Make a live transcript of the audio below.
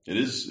It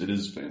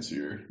is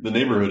fancier. The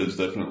neighborhood is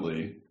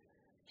definitely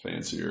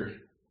fancier.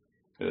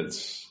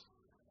 It's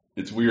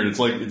weird.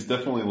 It's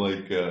definitely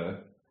like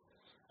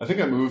I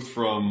think I moved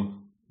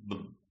from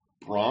the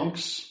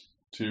Bronx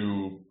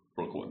to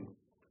Brooklyn.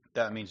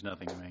 That means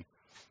nothing to me.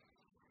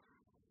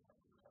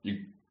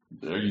 You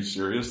Are you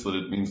serious that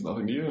it means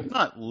nothing to you?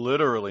 Not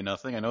literally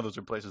nothing. I know those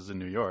are places in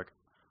New York.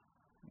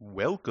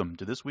 Welcome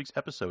to this week's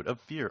episode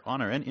of Fear,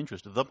 Honor, and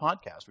Interest, the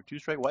podcast for two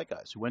straight white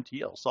guys who went to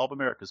Yale solve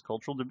America's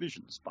cultural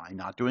divisions by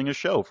not doing a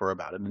show for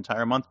about an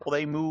entire month while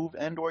they move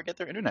and or get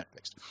their internet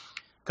fixed.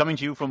 Coming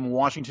to you from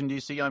Washington,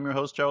 D.C., I'm your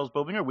host, Charles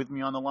Bobinger. With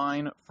me on the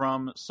line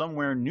from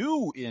somewhere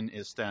new in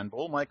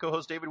Istanbul, my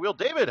co-host, David Wheel.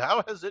 David,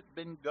 how has it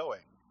been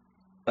going?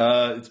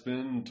 It's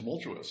been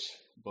tumultuous,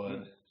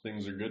 but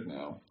things are good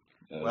now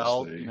as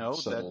they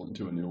settle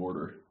into a new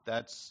order.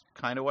 That's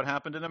kind of what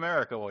happened in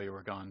America while you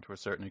were gone, to a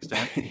certain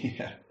extent.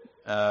 Yeah.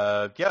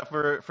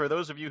 For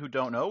those of you who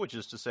don't know, which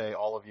is to say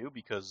all of you,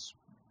 because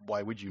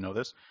why would you know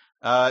this?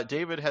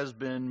 David has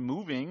been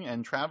moving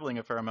and traveling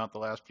a fair amount the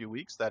last few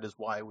weeks. That is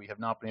why we have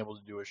not been able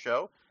to do a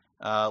show.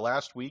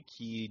 Last week,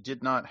 he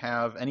did not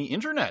have any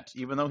internet,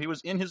 even though he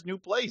was in his new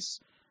place.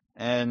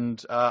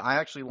 And I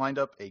actually lined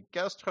up a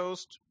guest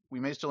host. We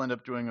may still end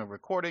up doing a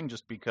recording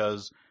just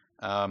because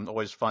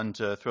always fun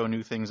to throw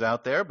new things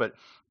out there. But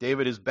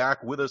David is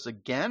back with us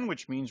again,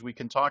 which means we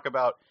can talk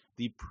about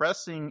the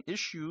pressing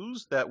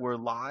issues that were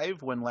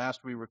live when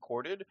last we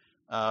recorded,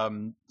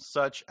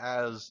 such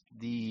as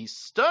the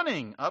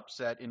stunning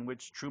upset in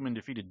which Truman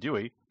defeated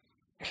Dewey.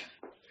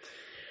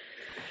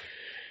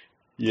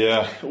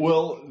 Yeah,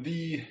 well,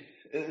 it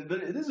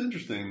is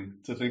interesting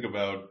to think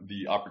about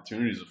the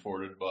opportunities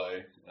afforded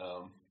by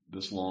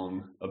this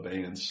long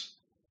abeyance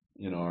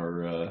in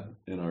our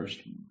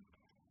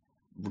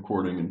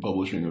recording and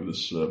publishing of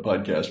this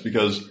podcast,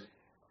 because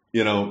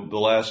the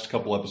last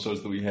couple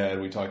episodes that we had,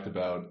 we talked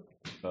about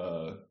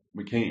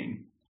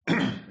McCain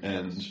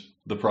and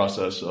the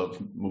process of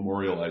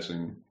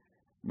memorializing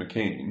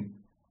McCain,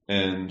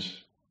 and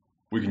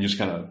we can just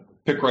kind of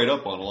pick right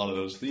up on a lot of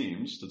those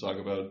themes to talk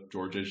about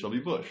George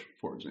H.W. Bush,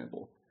 for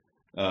example.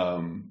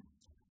 There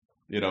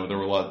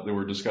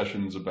were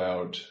discussions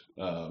about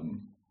there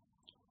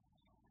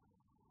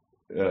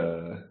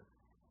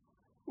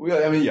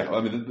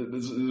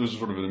was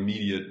sort of an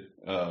immediate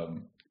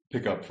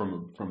pickup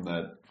from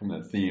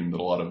that theme that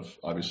a lot of,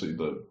 obviously,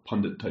 the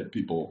pundit type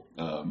people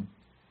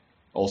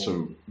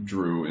also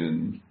drew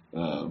in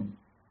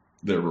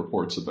their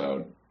reports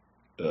about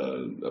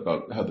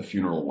how the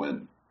funeral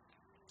went.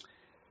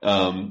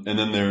 And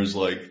then there's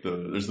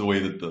the way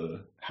that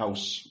the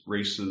House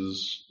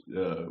races,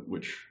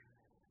 which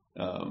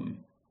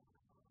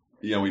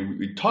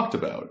we talked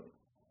about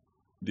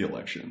the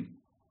election.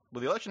 Well,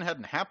 the election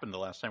hadn't happened the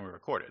last time we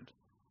recorded.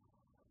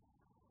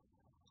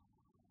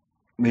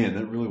 Man,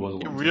 that really was a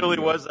long time ago. It really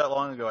was that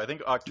long ago. I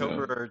think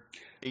October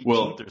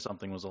 18th or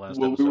something was the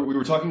last episode. We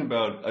were talking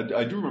about,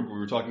 I do remember we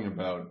were talking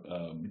about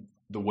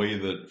the way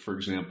that, for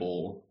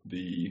example,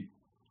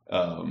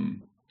 or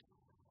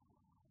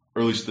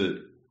at least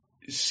the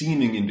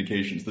seeming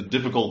indications, the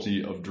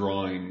difficulty of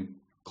drawing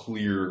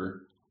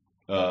clear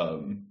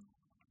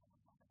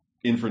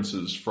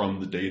inferences from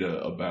the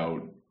data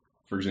about,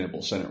 for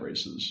example, Senate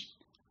races,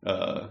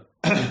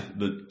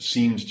 that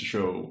seems to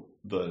show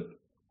that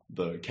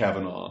the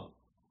Kavanaugh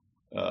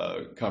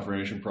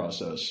confirmation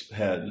process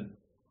had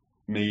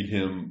made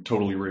him not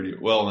totally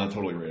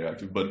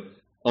radioactive, but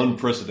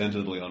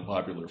unprecedentedly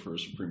unpopular for a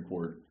Supreme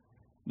Court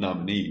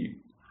nominee,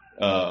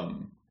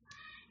 but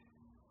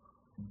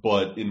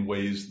in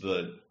ways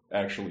that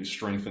actually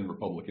strengthen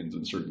Republicans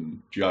in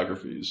certain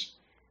geographies.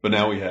 But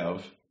now we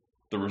have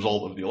the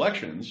result of the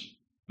elections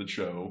that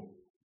show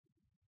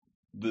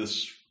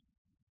this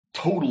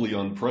totally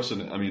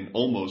unprecedented,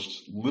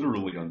 almost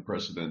literally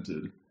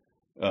unprecedented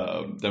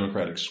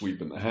Democratic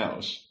sweep in the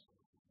House,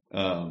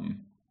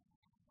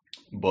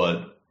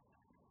 but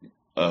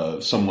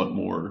somewhat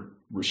more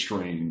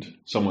restrained,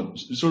 sort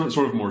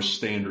of more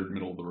standard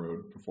middle of the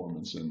road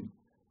performance in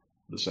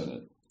the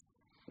Senate.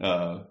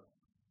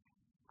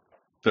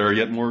 There are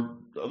yet more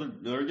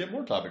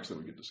topics that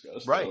we could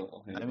discuss. Right.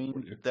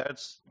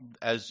 That's,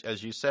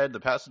 as you said, the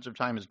passage of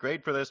time is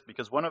great for this,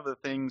 because one of the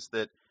things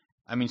that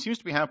seems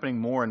to be happening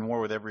more and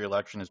more with every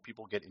election as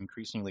people get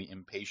increasingly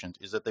impatient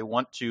is that they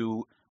want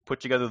to put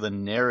together the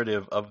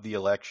narrative of the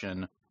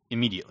election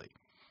immediately,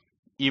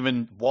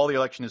 even while the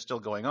election is still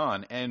going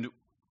on. And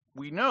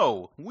we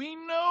know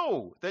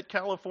that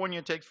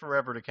California takes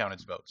forever to count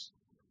its votes.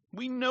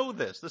 We know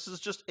this. This is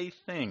just a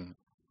thing.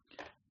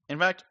 In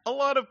fact, a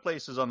lot of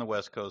places on the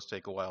West Coast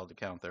take a while to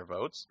count their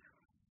votes,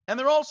 and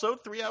they're also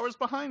 3 hours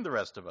behind the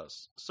rest of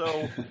us.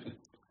 So,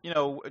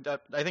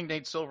 I think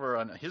Nate Silver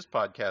on his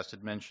podcast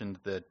had mentioned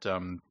that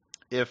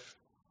if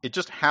it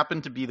just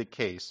happened to be the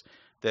case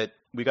that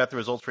we got the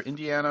results for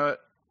Indiana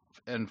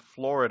and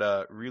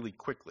Florida really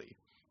quickly,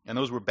 and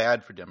those were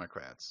bad for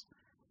Democrats,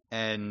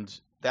 and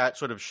that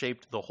sort of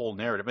shaped the whole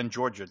narrative, and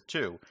Georgia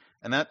too,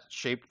 and that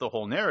shaped the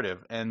whole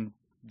narrative. And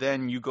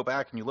then you go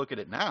back and you look at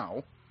it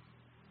now,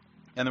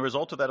 And the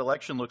result of that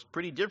election looks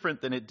pretty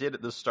different than it did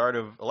at the start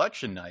of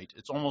election night.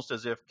 It's almost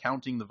as if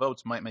counting the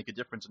votes might make a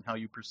difference in how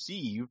you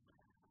perceive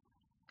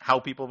how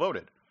people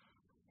voted.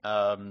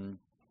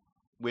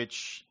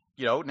 Which,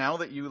 now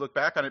that you look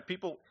back on it,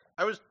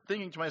 I was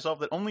thinking to myself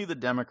that only the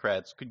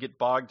Democrats could get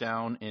bogged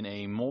down in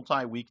a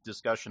multi-week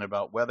discussion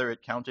about whether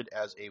it counted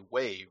as a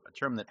wave, a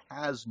term that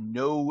has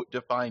no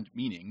defined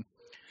meaning,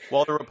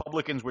 while the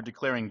Republicans were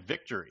declaring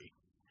victory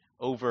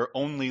over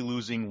only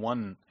losing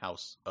one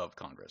House of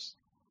Congress.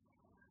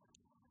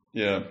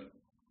 Yeah.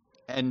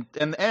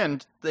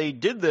 And they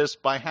did this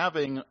by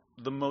having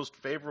the most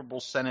favorable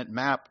Senate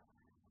map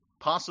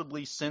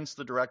possibly since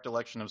the direct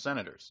election of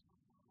senators.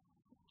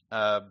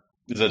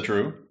 Is that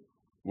true?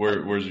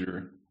 Where's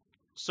your...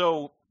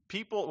 So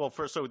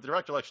the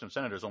direct election of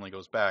senators only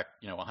goes back,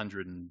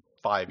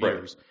 105 Right.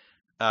 years.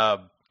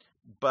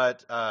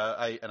 But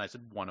I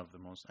said one of the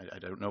most. I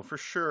don't know for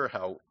sure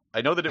how.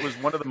 I know that it was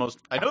one of the most.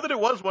 I know that it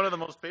was one of the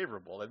most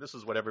favorable. This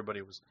is what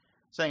everybody was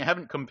saying. I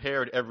haven't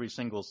compared every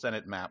single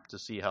Senate map to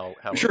see how.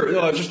 Sure.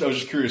 No, I was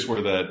just curious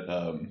where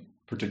that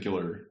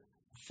particular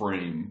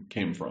frame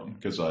came from,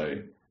 because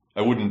I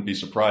wouldn't be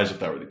surprised if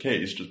that were the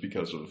case, just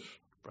because of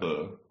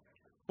the.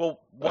 Well,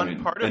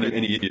 part of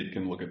any idiot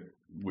can look at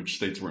which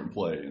states were in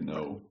play and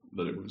know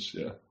that it was,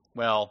 yeah.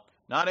 Well,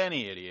 not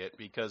any idiot,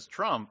 because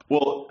Trump.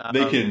 Well,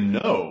 they can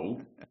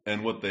know,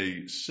 and what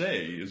they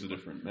say is a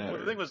different matter.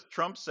 Well, the thing was,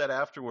 Trump said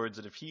afterwards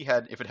that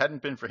if it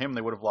hadn't been for him,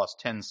 they would have lost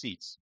 10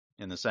 seats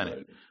in the Senate,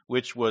 Right.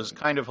 which was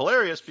kind of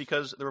hilarious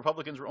because the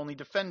Republicans were only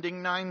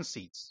defending 9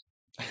 seats.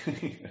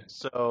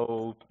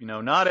 So,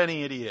 not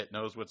any idiot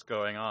knows what's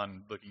going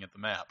on looking at the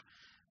map.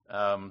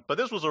 But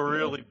this was a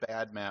really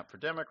bad map for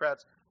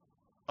Democrats.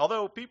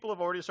 Although people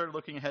have already started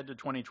looking ahead to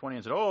 2020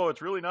 and said, oh,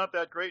 it's really not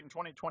that great in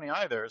 2020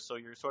 either. So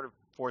you're sort of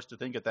forced to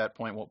think at that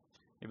point, well,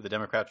 maybe the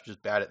Democrats are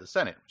just bad at the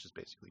Senate, which is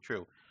basically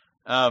true.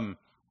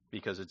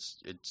 Because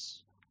it's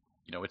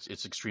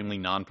extremely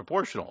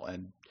non-proportional,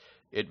 and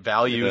it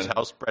values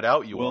how spread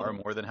out you are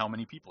more than how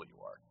many people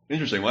you are.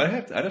 Interesting. Well,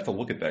 I'd have to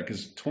look at that,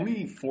 because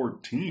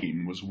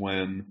 2014 was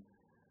when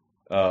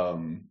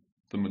the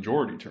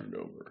majority turned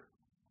over.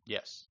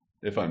 Yes.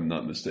 If I'm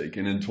not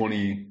mistaken. And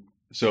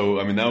so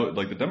I mean, now,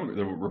 like, the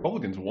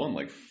Republicans won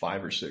like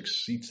 5 or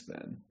 6 seats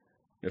then,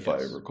 if I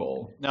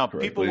recall. Now,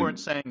 correctly. people weren't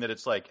saying that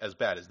it's like as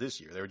bad as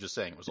this year. They were just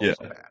saying it was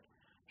also bad.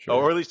 Sure.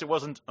 Or at least it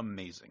wasn't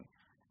amazing.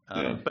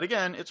 Yeah. But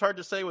again, it's hard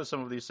to say with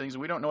some of these things,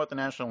 and we don't know what the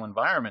national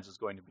environment is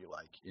going to be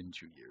like in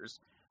 2 years.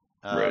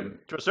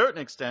 Right. To a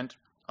certain extent,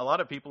 a lot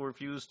of people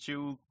refuse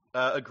to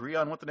agree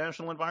on what the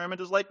national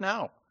environment is like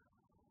now.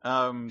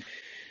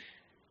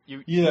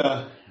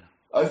 Yeah.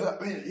 I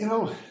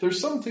mean,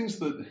 there's some things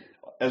that,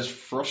 as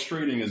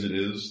frustrating as it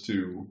is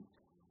to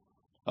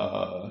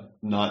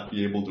not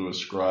be able to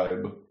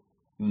ascribe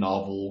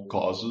novel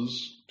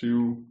causes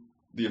to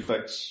the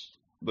effects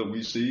that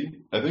we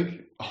see, I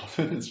think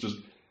often it's just,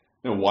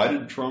 why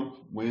did Trump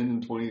win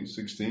in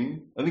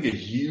 2016? I think a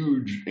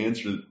huge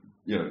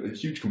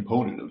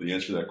component of the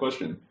answer to that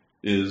question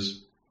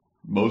is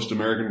most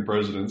American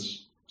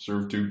presidents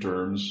serve 2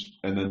 terms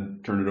and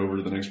then turn it over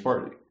to the next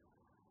party.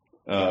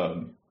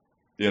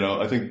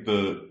 I think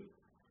the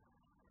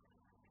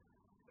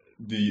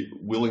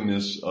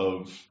willingness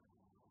of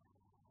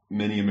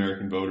many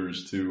American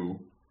voters to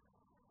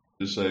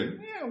just say,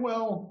 yeah,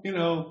 well,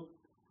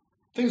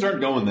 things aren't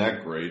going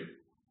that great.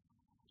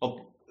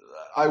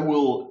 I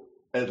will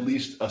at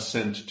least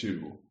assent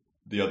to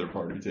the other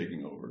party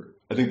taking over.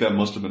 I think that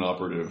must have been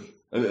operative.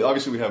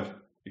 Obviously, we have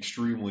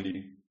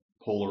extremely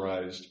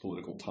polarized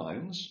political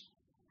times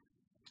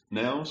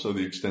now, so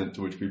the extent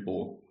to which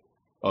people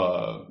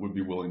would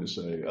be willing to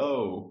say,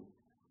 oh,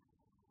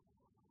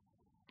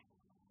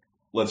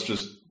 let's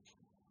just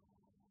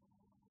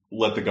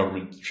let the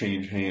government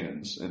change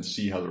hands and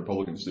see how the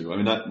Republicans do. I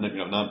mean, not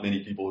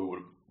many people who would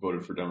have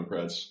voted for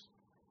Democrats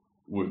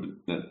would.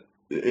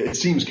 It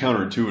seems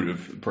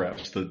counterintuitive,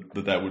 perhaps,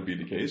 that would be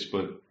the case,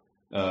 but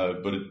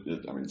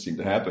it seemed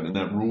to happen, and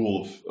that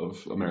rule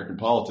of American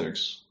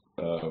politics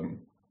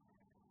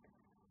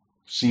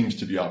seems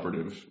to be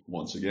operative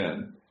once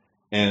again.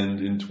 And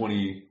in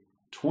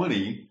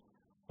 2020,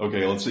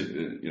 okay, let's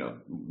see,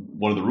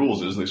 one of the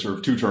rules is they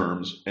serve 2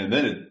 terms and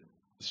then it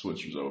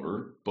switches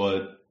over.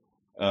 But,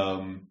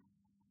 for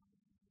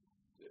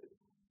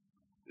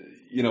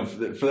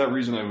that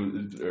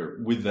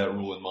reason, with that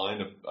rule in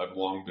mind, I've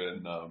long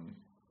been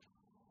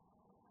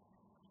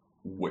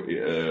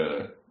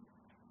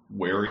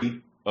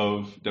wary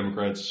of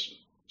Democrats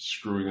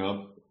screwing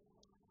up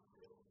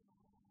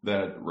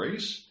that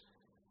race.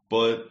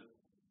 But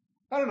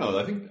I don't know.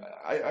 I think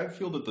I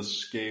feel that the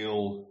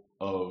scale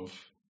of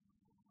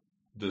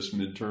this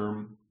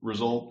midterm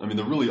result, I mean,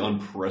 the really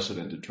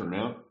unprecedented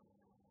turnout,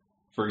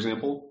 for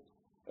example,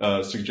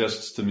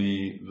 suggests to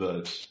me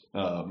that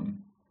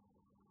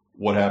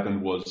what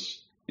happened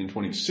was in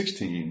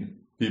 2016,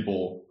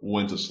 people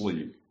went to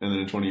sleep, and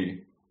then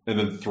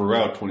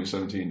throughout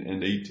 2017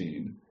 and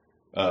 18,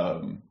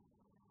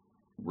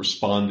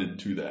 responded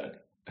to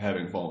that,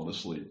 having fallen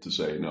asleep, to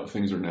say, no,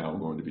 things are now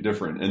going to be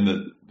different,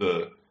 and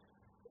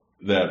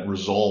that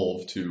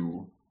resolve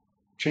to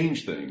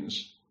change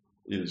things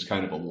is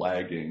kind of a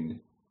lagging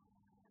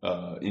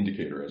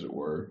indicator, as it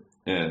were.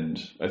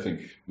 And I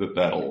think that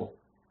that'll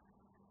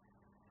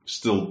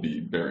still be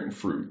bearing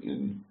fruit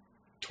in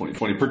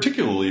 2020,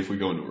 particularly if we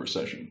go into a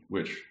recession,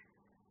 which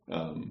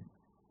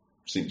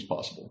seems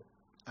possible.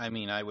 I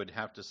mean, I would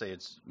have to say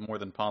it's more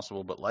than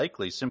possible, but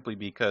likely, simply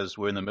because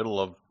we're in the middle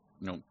of,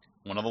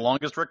 one of the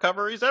longest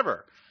recoveries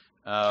ever.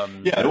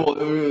 Yeah,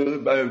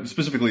 well,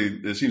 specifically,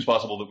 it seems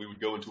possible that we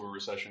would go into a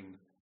recession,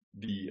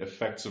 the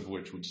effects of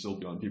which would still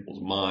be on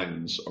people's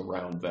minds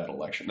around that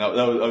election. Now,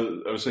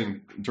 I was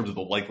saying in terms of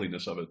the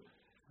likeliness of it,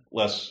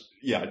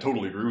 I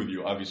totally agree with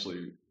you.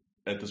 Obviously,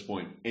 at this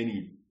point,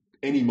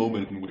 any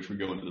moment in which we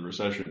go into the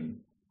recession,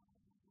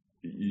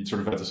 you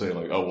sort of have to say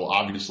like, oh, well,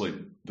 obviously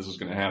this is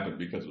going to happen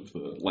because of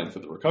the length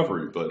of the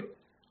recovery. But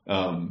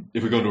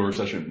if we go into a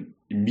recession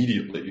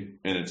immediately,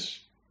 and it's,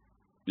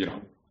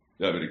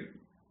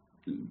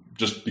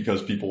 just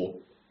because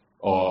people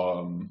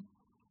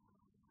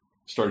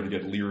started to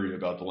get leery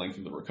about the length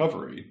of the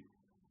recovery,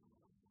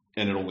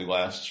 and it only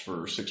lasts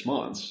for 6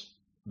 months,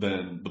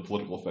 then the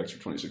political effects of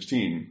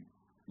 2016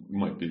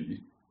 might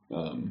be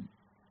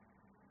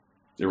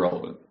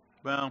irrelevant.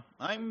 Well,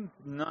 I'm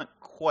not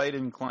quite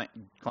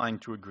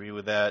inclined to agree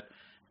with that,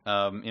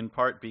 in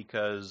part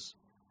because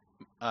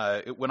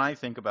when I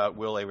think about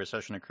will a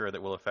recession occur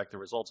that will affect the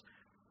results,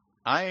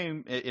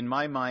 in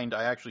my mind,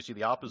 I actually see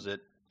the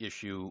opposite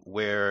issue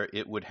where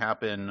it would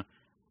happen.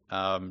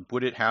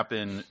 Would it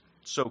happen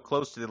so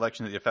close to the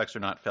election that the effects are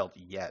not felt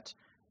yet?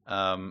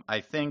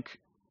 I think,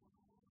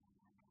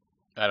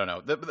 I don't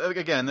know.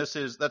 Again, that's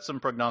some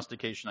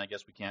prognostication. I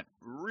guess we can't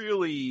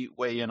really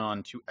weigh in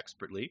on too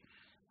expertly.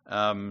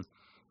 But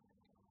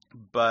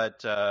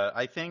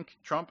I think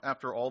Trump,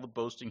 after all the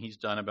boasting he's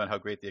done about how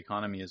great the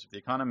economy is, if the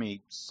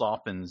economy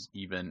softens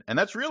even, and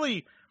that's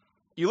really,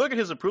 you look at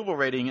his approval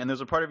rating, and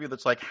there's a part of you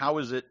that's like, how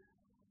is it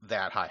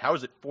that high? How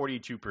is it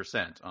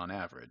 42% on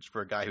average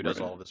for a guy who does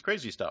all of this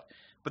crazy stuff?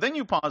 But then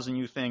you pause and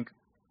you think,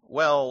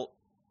 well,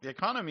 the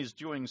economy is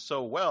doing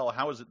so well,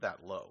 how is it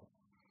that low?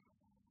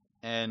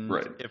 And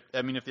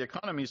if the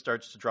economy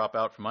starts to drop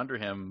out from under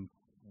him,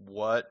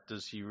 what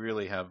does he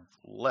really have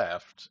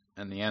left?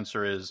 And the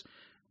answer is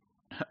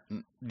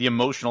the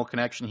emotional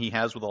connection he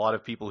has with a lot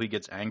of people. He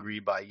gets angry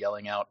by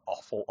yelling out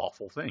awful,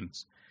 awful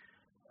things,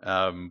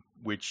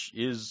 which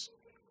is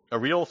a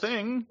real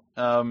thing.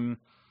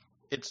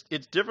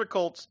 It's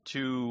difficult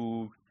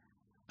to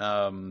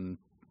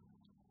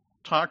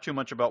talk too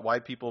much about why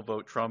people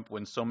vote Trump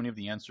when so many of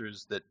the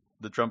answers that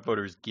the Trump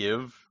voters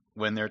give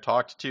when they're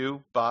talked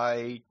to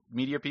by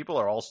media people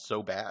are all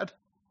so bad,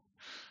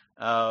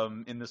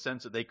 in the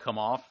sense that they come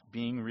off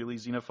being really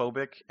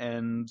xenophobic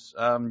and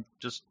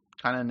just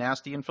kind of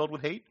nasty and filled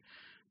with hate,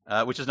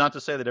 which is not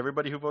to say that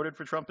everybody who voted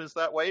for Trump is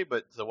that way,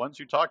 but the ones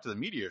who talk to the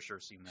media sure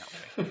seem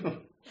that way.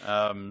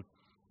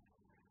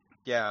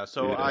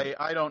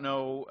 I don't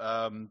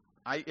know.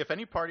 If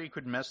any party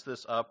could mess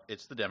this up,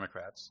 it's the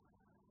Democrats.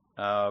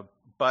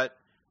 But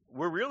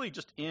we're really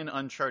just in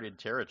uncharted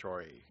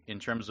territory in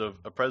terms of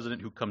a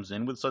president who comes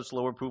in with such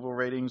low approval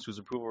ratings, whose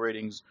approval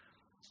ratings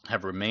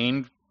have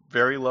remained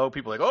very low.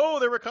 People are like, oh,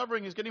 they're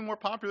recovering. He's getting more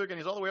popular again.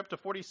 He's all the way up to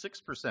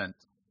 46%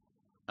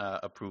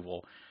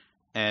 approval.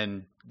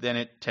 And then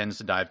it tends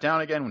to dive down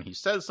again when he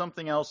says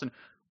something else. And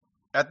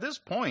at this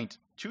point,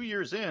 2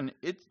 years in,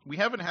 we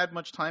haven't had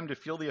much time to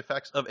feel the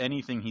effects of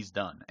anything he's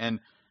done. And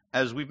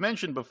as we've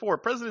mentioned before,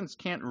 presidents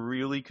can't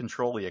really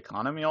control the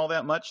economy all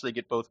that much. They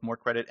get both more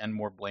credit and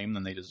more blame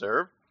than they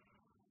deserve.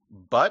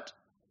 But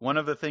one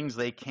of the things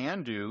they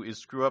can do is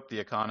screw up the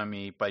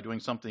economy by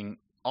doing something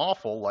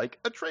awful like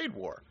a trade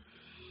war,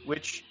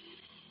 which,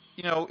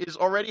 is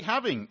already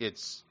having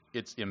its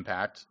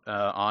impact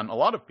on a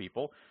lot of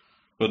people.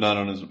 But not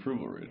on his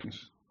approval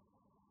ratings.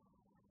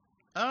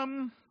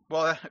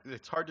 Well,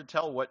 it's hard to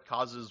tell what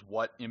causes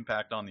what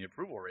impact on the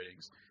approval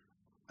ratings.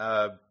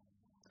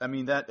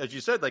 That, as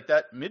you said, like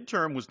that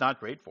midterm was not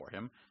great for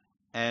him.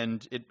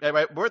 And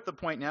we're at the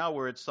point now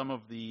where it's some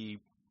of the,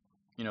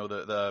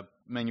 the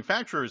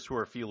manufacturers who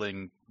are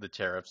feeling the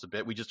tariffs a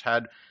bit. We just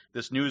had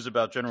this news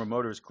about General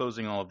Motors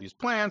closing all of these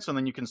plants. And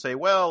then you can say,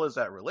 well, is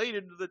that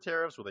related to the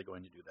tariffs? Were they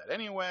going to do that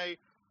anyway?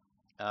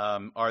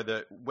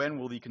 When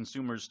will the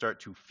consumers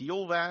start to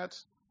feel that?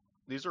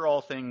 These are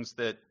all things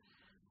that,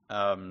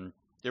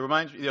 it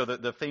reminds me,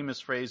 the famous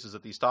phrase is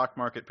that the stock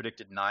market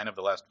predicted 9 of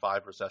the last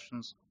 5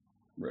 recessions.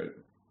 Right.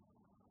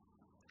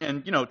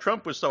 And,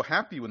 Trump was so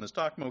happy when the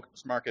stock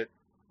market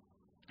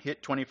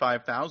hit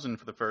 25,000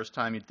 for the first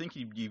time. You'd think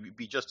he'd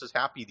be just as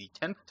happy the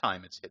 10th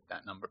time it's hit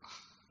that number,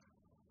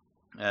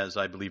 as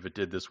I believe it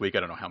did this week. I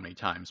don't know how many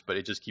times, but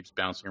it just keeps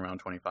bouncing around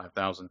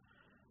 25,000.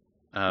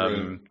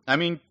 Right.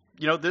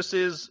 This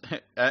is,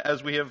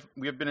 as we have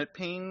been at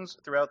pains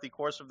throughout the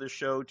course of this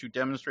show to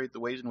demonstrate the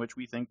ways in which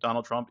we think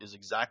Donald Trump is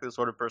exactly the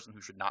sort of person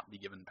who should not be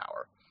given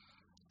power.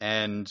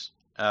 And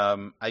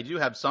I do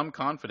have some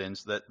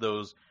confidence that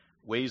those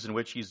ways in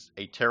which he's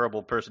a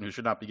terrible person who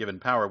should not be given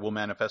power will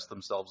manifest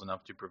themselves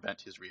enough to prevent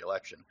his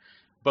reelection.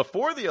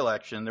 Before the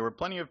election, there were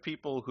plenty of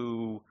people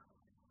who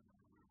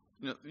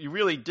you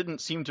really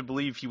didn't seem to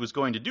believe he was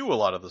going to do a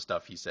lot of the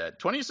stuff he said.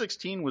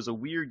 2016 was a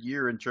weird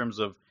year in terms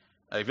of,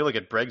 I feel like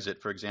at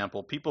Brexit, for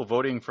example, people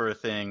voting for a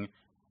thing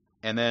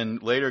and then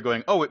later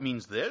going, oh, it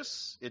means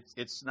this?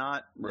 It's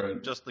not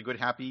Right. just the good,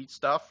 happy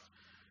stuff.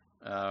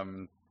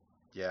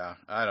 Yeah,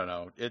 I don't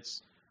know.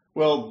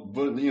 Well,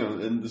 but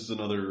and this is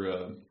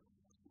another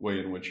way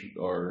in which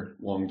our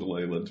long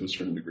delay led to a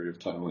certain degree of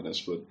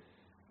timeliness. But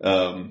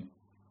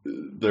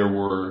there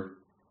were,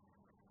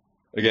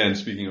 again,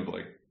 speaking of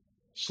like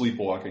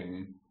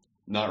sleepwalking,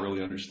 not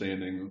really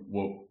understanding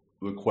what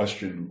the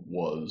question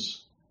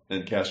was,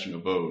 and casting a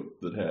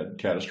vote that had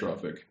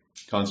catastrophic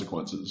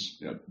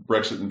consequences.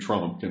 Brexit and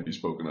Trump can be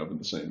spoken of in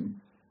the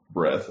same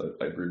breath.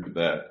 I agree with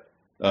that.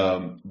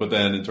 But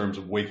then in terms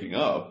of waking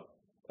up,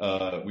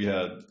 we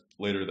had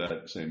later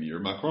that same year,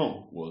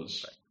 Macron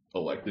was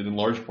elected, in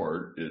large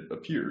part, it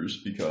appears,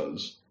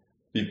 because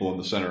people in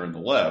the center and the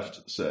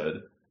left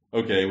said,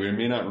 okay, we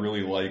may not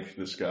really like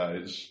this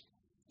guy's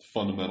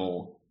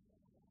fundamental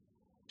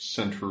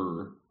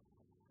center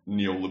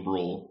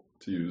neoliberal,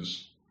 to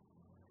use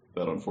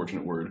that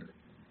unfortunate word,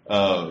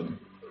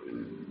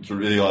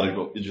 sort of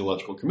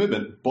ideological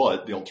commitment,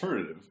 but the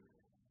alternative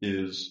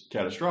is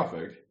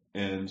catastrophic,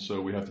 and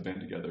so we have to band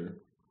together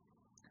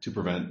to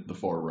prevent the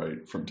far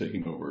right from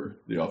taking over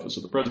the office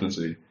of the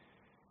presidency.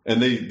 And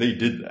they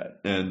did that.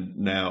 And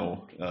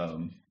now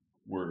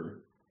we're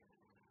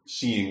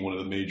seeing one of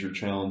the major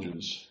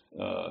challenges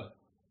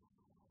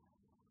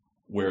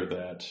where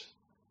that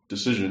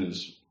decision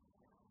is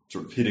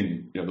sort of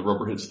hitting, the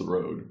rubber hits the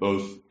road,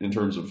 both in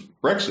terms of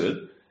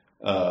Brexit,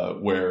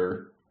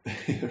 where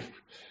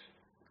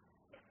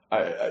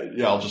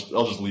I'll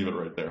just leave it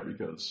right there,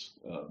 because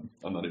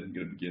I'm not even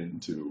going to begin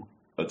to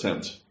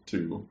attempt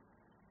to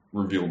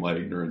reveal my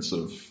ignorance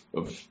of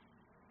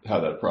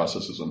how that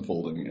process is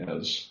unfolding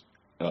as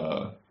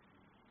the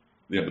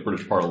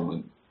British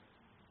Parliament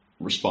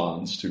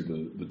responds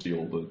to the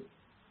deal that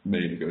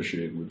May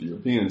negotiated with the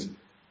Europeans.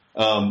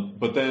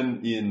 But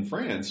then in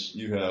France,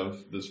 you have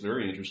this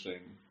very interesting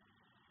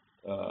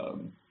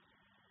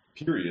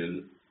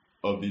period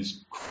of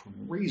these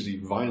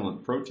crazy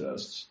violent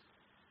protests,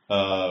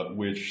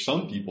 which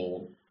some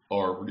people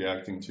are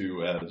reacting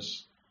to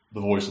as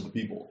the voice of the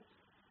people.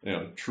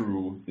 In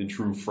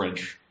true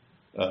French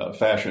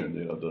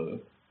fashion,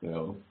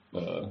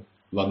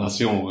 La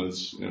Nation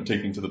is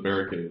taking to the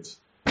barricades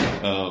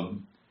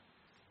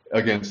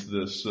against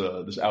this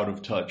out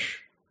of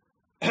touch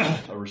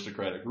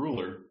aristocratic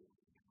ruler.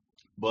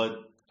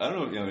 But I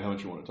don't know how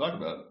much you want to talk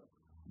about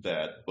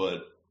that,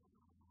 but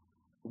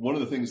one of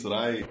the things that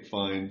I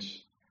find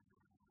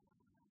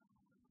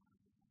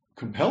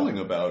compelling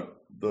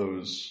about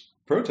those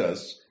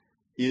protests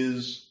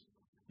is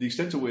the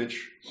extent to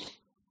which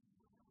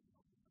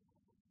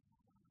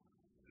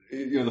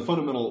the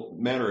fundamental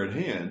matter at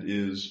hand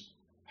is,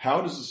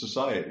 how does a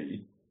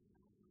society,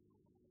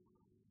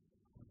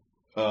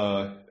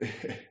 a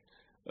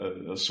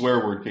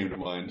swear word came to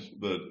mind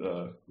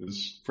that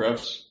is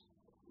perhaps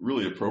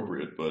really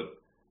appropriate,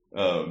 but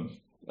I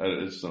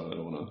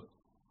don't want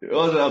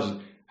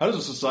to. How does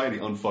a society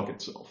unfuck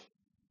itself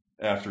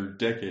after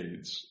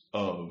decades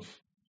of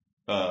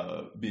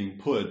being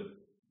put,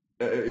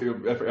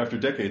 after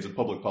decades of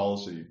public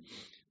policy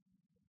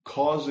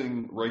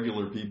causing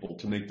regular people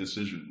to make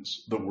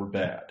decisions that were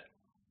bad,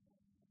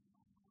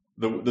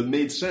 that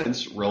made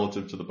sense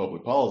relative to the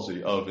public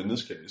policy of, in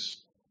this case,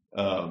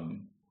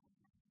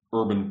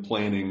 urban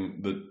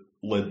planning that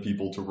led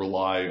people to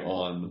rely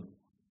on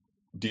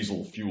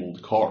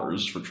diesel-fueled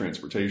cars for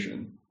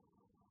transportation.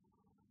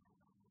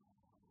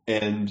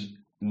 And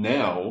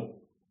now,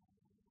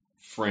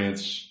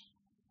 France,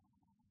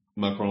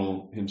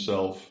 Macron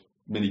himself,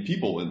 many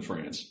people in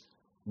France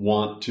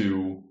want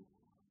to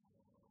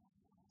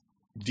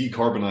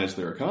decarbonize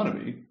their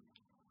economy.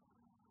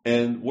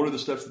 And what are the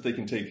steps that they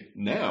can take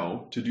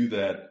now to do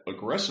that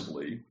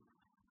aggressively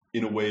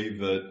in a way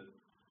that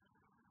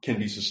can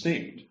be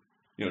sustained?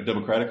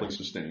 Democratically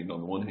sustained on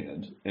the one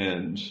hand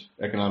and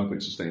economically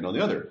sustained on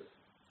the other.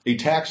 A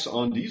tax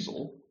on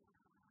diesel,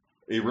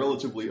 a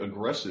relatively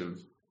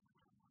aggressive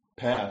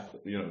path,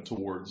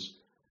 towards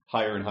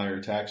higher and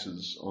higher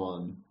taxes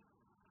on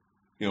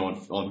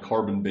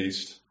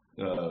carbon-based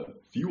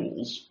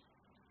fuels,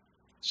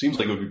 seems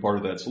like it would be part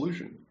of that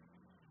solution.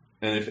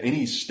 And if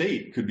any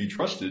state could be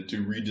trusted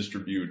to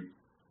redistribute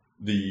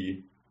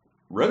the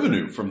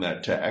revenue from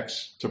that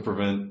tax to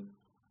prevent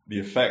the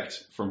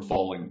effect from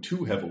falling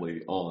too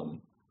heavily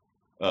on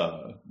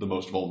the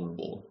most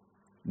vulnerable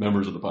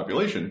members of the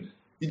population,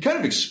 you'd kind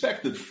of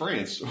expect that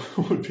France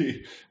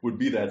would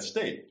be that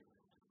state.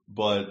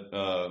 But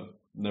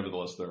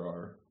nevertheless, there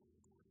are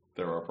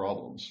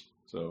problems.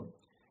 So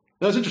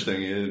that's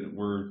interesting.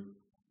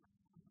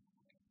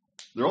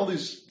 There are all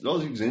these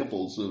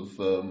examples of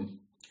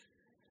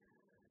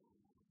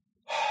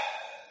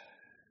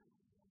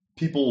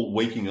people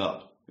waking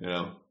up,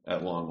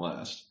 at long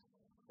last.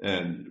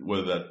 And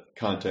whether that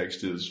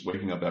context is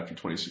waking up after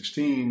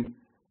 2016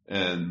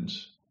 and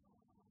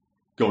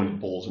going to the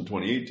polls in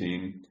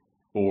 2018,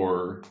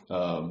 or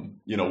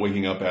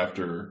waking up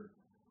after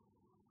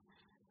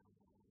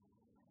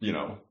you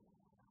know,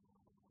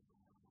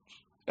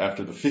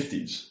 after the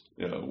 50s,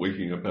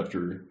 waking up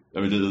after,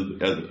 I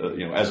mean,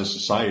 as a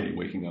society,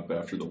 waking up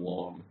after the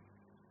long,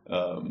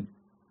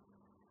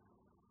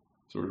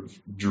 sort of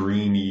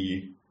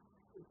dreamy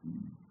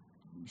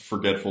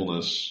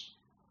forgetfulness,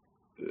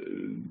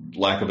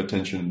 lack of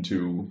attention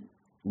to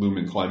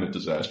looming climate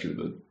disaster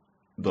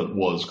that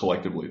was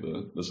collectively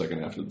the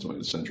second half of the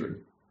 20th century.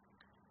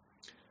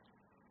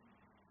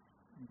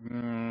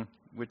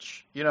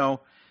 Which,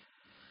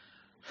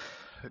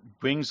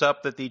 brings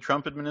up that the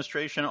Trump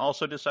administration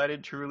also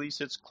decided to release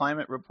its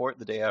climate report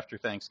the day after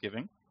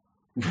Thanksgiving.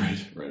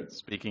 Right.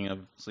 Speaking of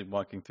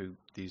sleepwalking through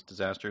these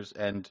disasters.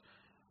 And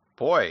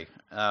boy,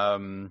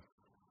 that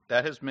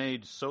has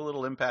made so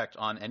little impact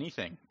on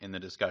anything in the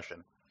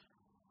discussion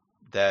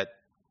that,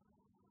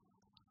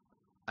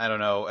 I don't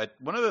know.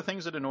 One of the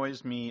things that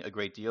annoys me a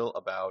great deal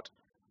about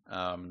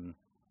when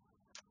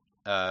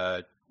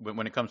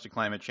it comes to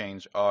climate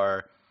change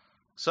are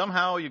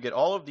somehow you get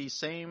all of the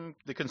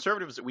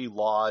conservatives that we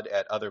laud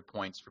at other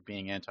points for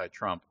being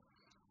anti-Trump,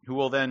 who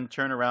will then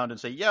turn around and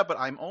say, yeah, but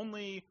I'm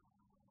only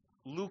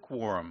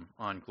lukewarm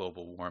on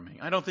global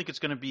warming. I don't think it's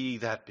going to be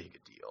that big a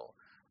deal.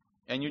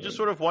 And you just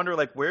sort of wonder,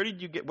 like, where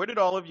did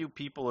all of you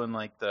people in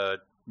like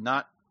the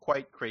not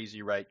quite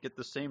crazy right get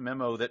the same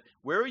memo that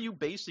where are you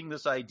basing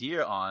this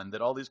idea on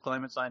that all these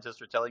climate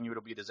scientists are telling you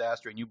it'll be a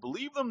disaster and you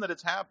believe them that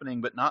it's happening,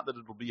 but not that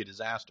it'll be a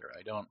disaster?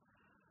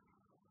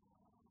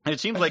 It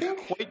seems like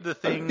quite the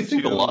thing. I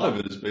think a lot of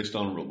it is based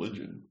on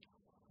religion.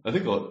 I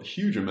think a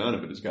huge amount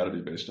of it has got to be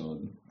based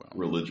on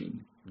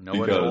religion.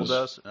 Noah told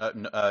us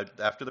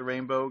after the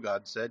rainbow,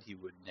 God said he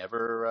would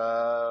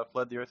never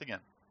flood the earth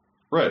again.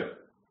 Right.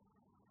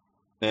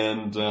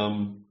 And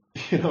I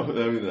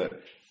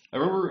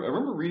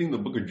remember reading the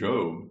Book of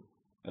Job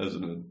as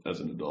an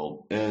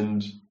adult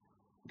and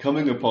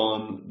coming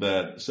upon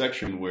that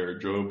section where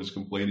Job is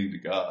complaining to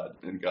God,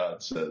 and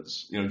God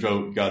says,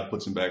 God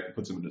puts him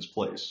in his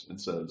place and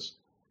says,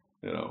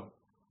 how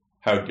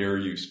dare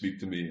you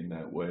speak to me in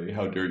that way?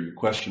 How dare you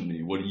question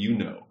me? What do you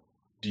know?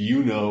 Do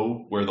you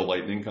know where the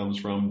lightning comes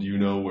from? Do you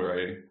know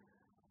where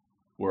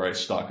I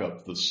stock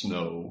up the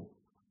snow,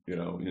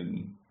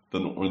 to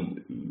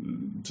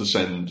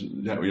send?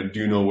 Do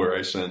you know where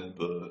I send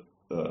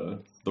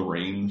the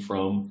rain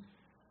from?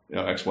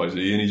 X, Y,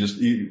 Z, and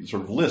he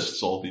sort of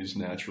lists all these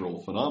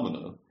natural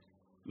phenomena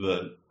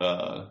that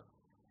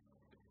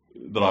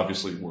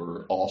obviously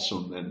were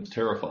awesome and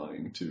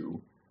terrifying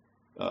to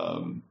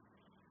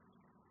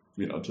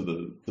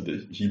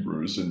the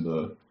Hebrews in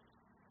the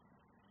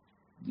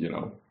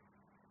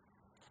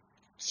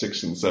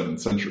 6th and 7th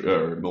century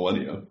or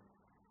millennia,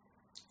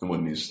 and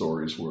when these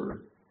stories were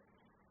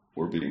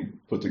being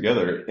put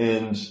together,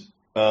 and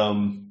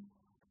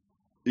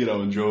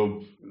and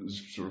Job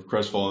is sort of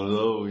crestfallen.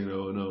 Oh,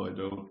 no, I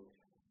don't.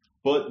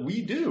 But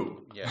we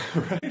do. Yeah,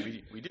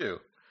 right? we do.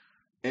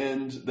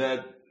 And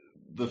that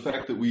the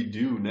fact that we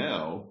do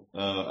now,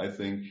 I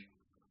think,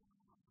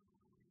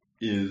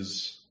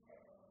 is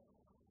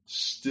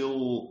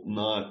still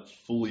not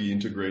fully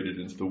integrated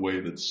into the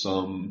way that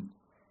some,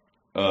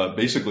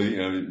 basically,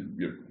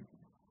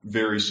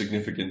 very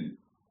significant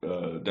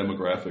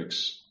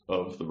demographics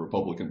of the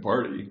Republican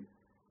Party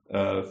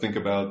think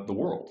about the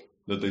world.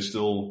 That they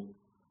still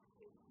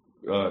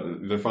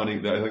they're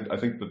finding that I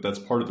think that that's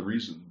part of the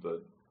reason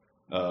that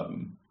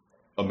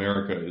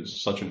America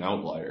is such an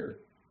outlier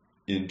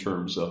in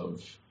terms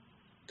of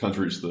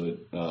countries that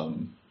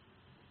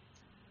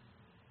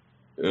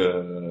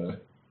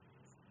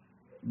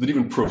that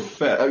even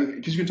profess,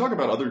 because you can talk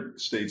about other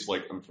states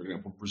like, for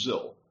example,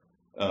 Brazil.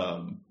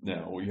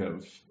 Now we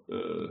have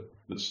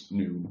this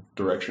new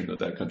direction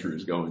that country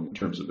is going in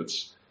terms of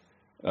its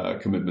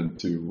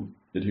commitment to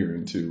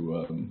adhering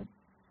to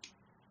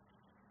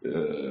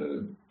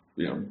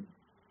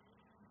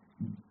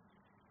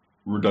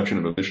reduction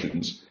of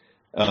emissions.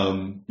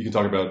 You can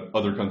talk about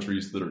other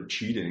countries that are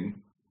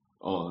cheating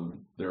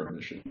on their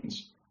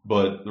emissions,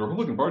 but the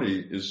Republican Party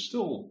is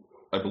still,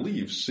 I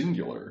believe,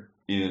 singular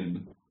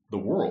in the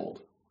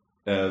world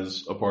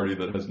as a party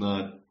that has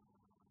not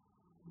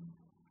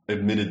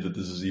admitted that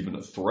this is even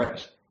a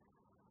threat.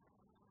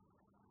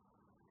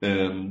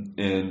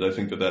 And I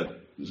think that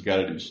has got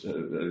to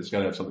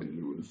have something to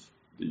do with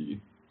the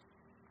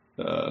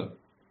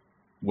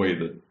way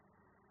that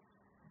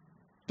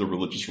the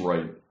religious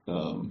right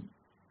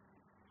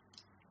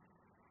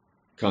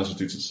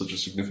constitutes such a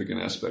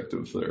significant aspect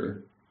of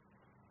their.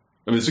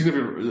 I mean,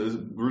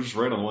 significant religious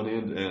right on one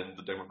hand, and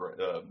the Democrat,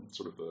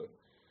 sort of the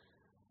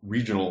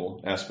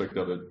regional aspect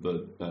of it,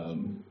 that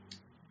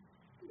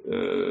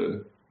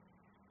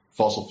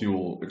fossil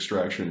fuel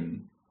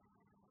extraction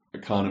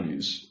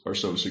economies are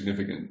so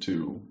significant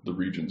to the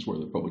regions where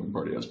the Republican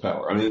Party has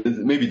power. I mean, it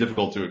may be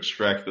difficult to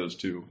extract those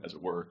two, as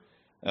it were,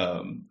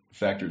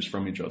 factors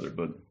from each other,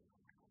 but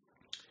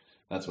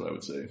that's what I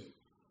would say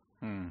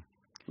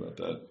about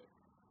that.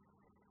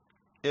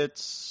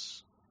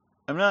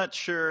 I'm not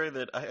sure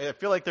that I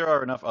feel like there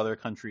are enough other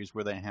countries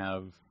where they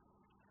have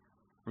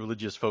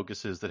religious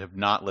focuses that have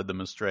not led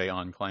them astray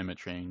on climate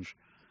change.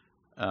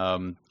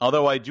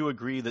 Although I do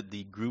agree that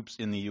the groups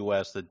in the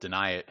U.S. that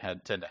deny it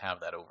tend to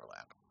have that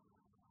overlap.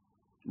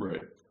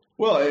 Right.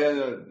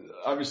 Well,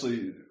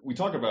 obviously, we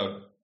talk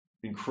about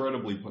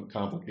incredibly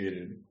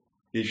complicated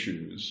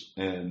issues,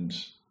 and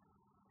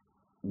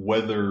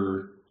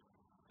whether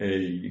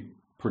a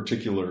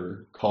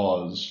particular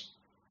cause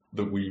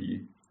that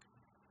we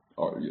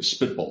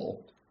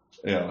spitball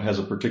has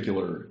a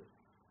particular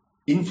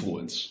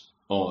influence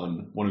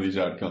on one of these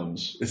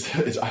outcomes.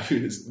 It's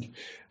obvious.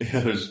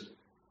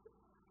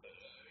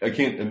 I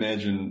can't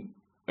imagine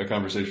a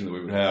conversation that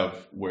we would have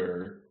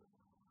where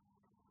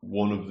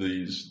one of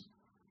these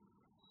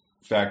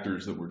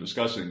factors that we're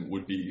discussing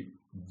would be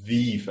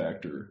the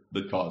factor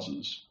that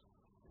causes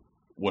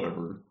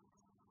whatever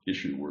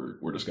issue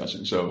we're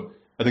discussing. So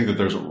I think that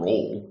there's a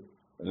role.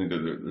 I think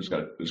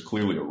that there's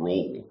clearly a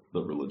role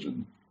that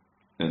religion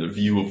and a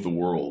view of the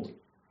world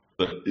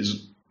that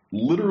is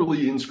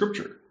literally in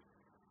Scripture,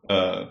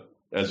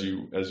 as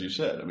you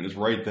said. I mean, it's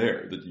right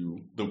there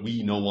that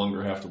we no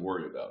longer have to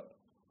worry about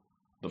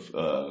the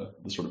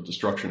sort of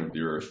destruction of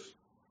the earth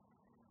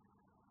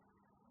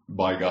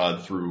by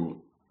God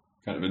through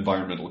kind of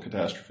environmental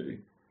catastrophe.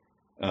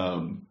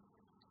 And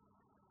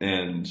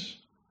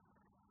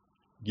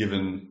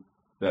given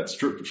that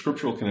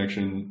scriptural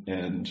connection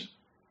and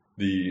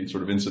the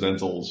sort of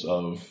incidentals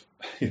of,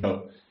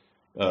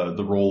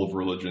 the role of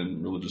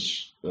religion,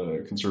 religious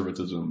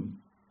conservatism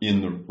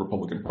in the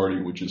Republican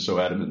Party, which is so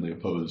adamantly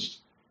opposed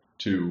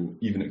to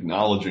even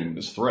acknowledging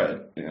this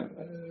threat,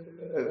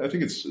 I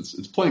think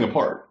it's playing a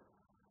part,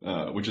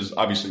 which is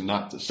obviously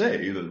not to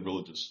say that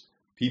religious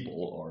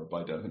people are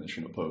by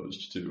definition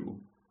opposed to,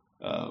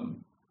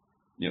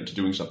 to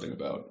doing something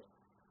about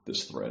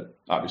this threat.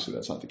 Obviously,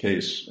 that's not the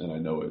case, and I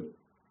know it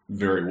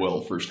very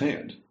well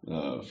firsthand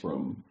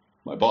from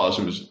my boss,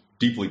 who was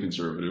deeply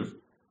conservative,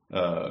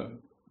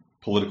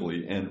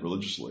 politically and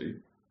religiously,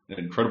 an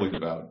incredibly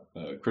devout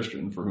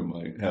Christian for whom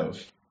I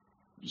have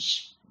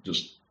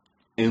just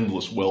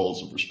endless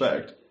wells of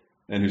respect,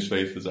 and whose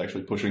faith is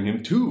actually pushing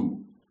him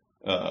to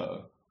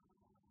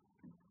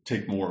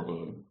take more of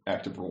an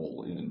active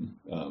role in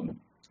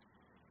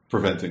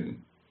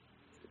preventing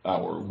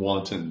our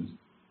wanton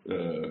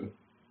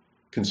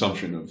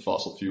consumption of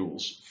fossil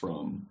fuels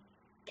from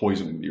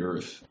poisoning the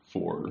earth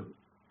poisoning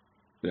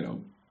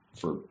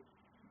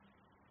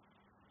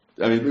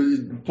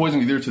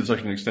the earth to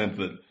such an extent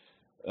that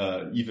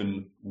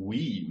even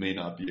we may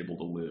not be able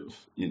to live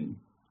in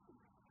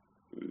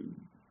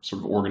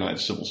sort of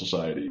organized civil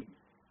society,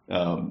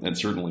 and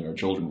certainly our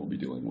children will be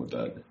dealing with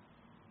that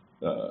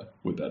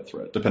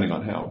threat, depending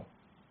on how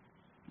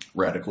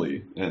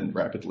radically and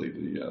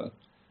rapidly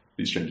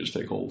these changes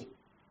take hold.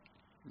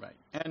 Right.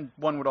 And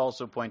one would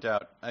also point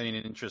out,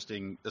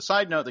 the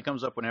side note that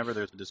comes up whenever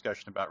there's a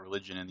discussion about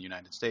religion in the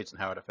United States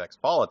and how it affects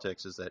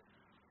politics is that,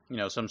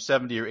 some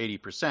 70 or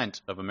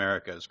 80% of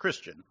America is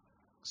Christian.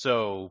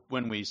 So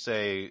when we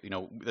say,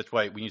 that's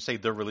why when you say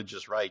the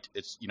religious right,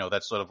 it's,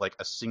 that's sort of like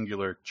a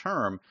singular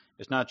term.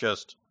 It's not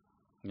just,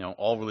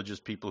 all religious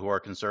people who are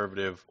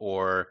conservative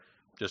or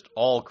just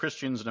all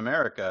Christians in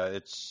America.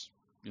 It's,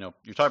 you're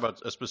talking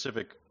about a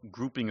specific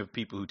grouping of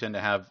people who tend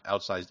to have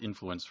outsized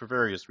influence for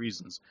various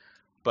reasons.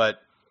 But,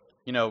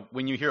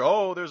 when you hear,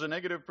 there's a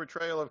negative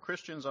portrayal of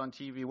Christians on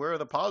TV, where are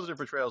the positive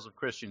portrayals of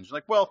Christians? You're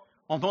like, well,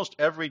 almost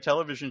every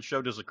television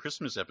show does a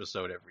Christmas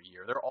episode every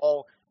year. They're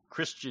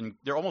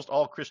almost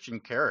all Christian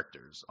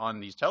characters on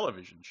these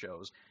television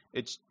shows.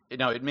 It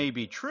may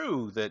be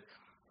true that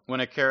when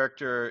a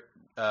character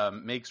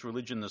makes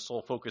religion the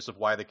sole focus of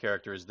why the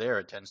character is there,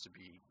 it tends to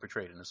be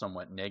portrayed in a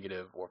somewhat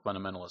negative or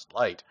fundamentalist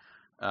light.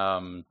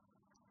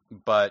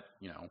 But,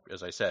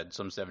 as I said,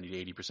 some 70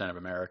 to 80% of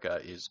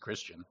America is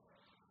Christian.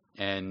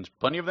 And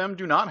plenty of them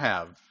do not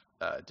have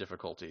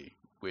difficulty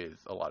with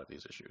a lot of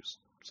these issues.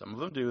 Some of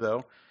them do,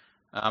 though.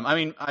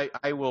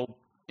 I will,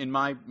 in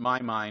my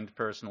mind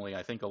personally,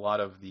 I think a lot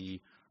of the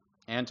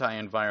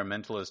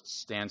anti-environmentalist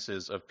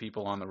stances of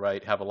people on the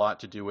right have a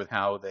lot to do with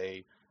how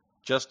they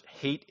just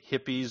hate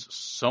hippies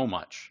so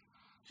much.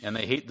 And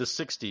they hate the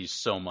 60s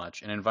so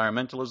much. And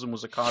environmentalism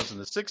was a cause in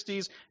the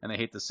 60s, and they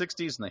hate the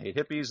 60s, and they hate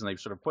hippies, and they've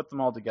sort of put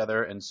them all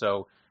together. And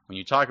so when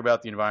you talk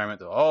about the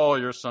environment,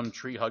 you're some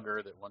tree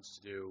hugger that wants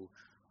to do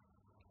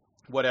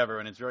whatever.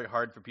 And it's very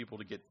hard for people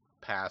to get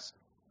past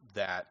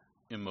that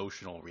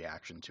emotional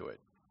reaction to it,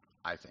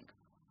 I think.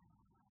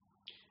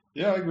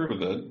 Yeah, I agree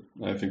with that.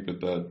 I think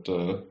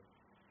that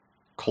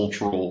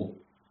cultural,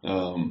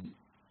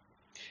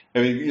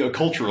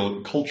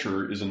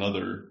 culture is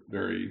another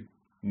very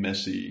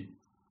messy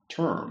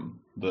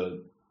term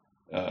that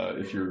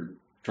if you're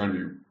trying to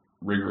be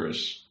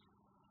rigorous,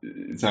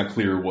 it's not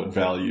clear what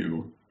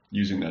value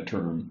using that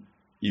term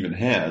even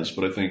has.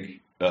 But I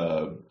think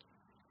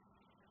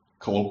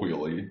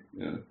colloquially,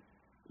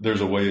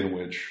 there's a way in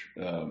which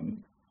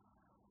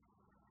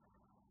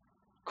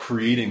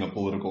creating a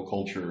political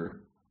culture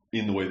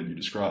in the way that you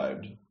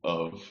described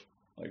of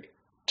like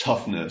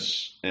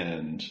toughness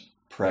and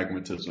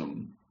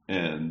pragmatism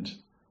and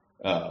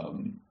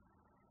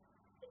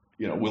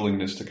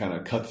willingness to kind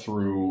of cut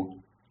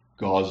through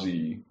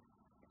gauzy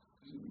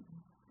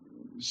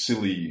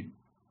silly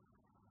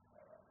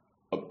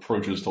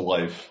approaches to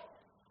life,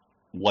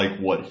 like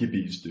what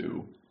hippies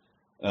do,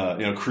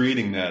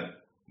 creating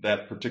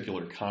that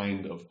particular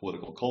kind of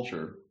political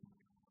culture,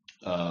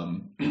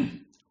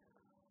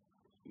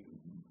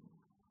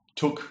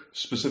 took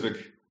specific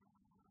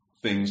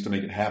things to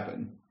make it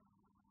happen.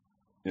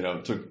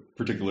 It took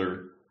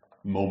particular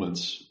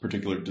moments,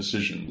 particular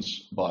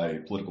decisions by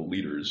political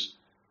leaders,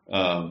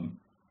 to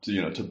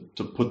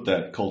put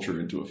that culture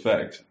into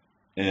effect,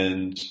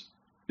 and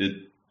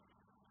it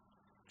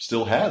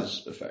still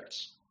has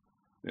effects.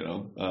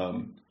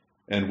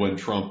 And when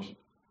Trump,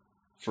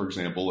 for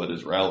example, at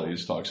his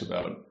rallies talks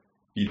about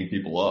beating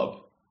people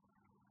up,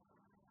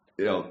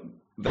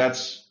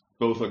 that's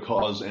both a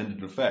cause and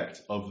an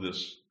effect of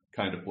this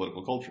kind of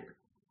political culture,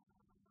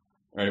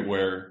 right?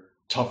 Where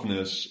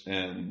toughness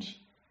and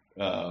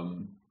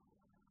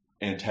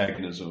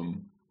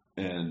antagonism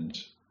and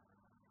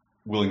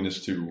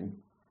willingness to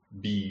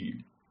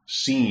be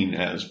seen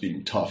as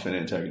being tough and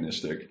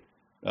antagonistic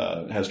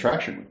has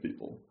traction with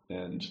people.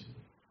 And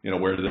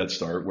where did that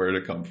start? Where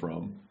did it come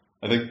from?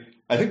 I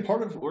think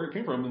part of where it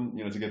came from,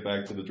 and to get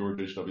back to the George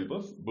H.W.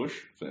 Bush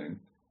thing,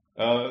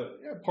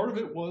 part of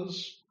it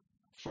was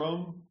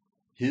from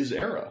his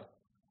era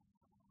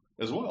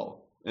as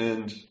well.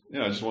 And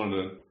I just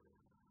wanted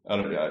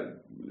to,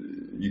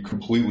 you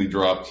completely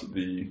dropped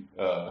the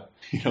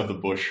the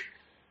Bush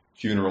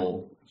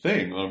funeral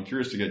thing. I'm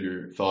curious to get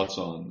your thoughts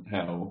on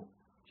how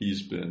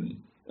he's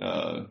been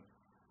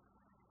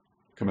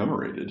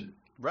commemorated.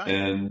 Right.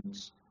 And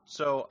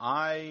so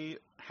I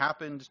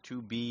happened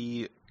to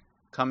be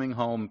coming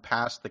home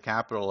past the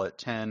Capitol at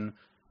 10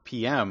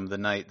 p.m. the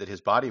night that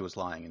his body was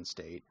lying in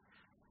state,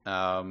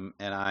 and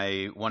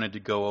I wanted to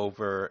go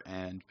over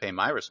and pay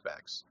my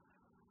respects.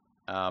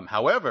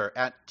 However,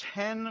 at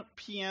 10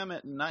 p.m.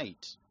 at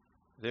night,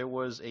 there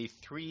was a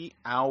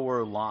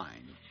 3-hour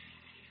line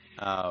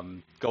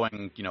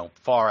going,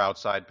 far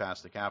outside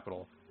past the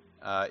Capitol.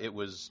 It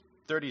was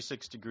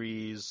 36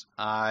 degrees.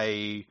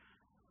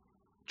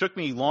 Took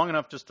me long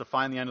enough just to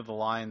find the end of the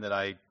line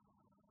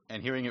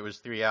and hearing it was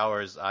 3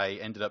 hours, I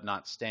ended up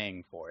not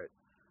staying for it,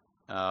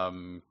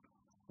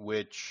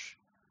 which,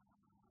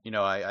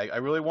 I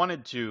really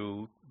wanted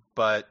to,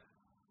 but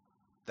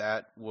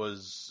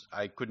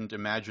I couldn't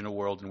imagine a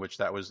world in which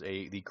that was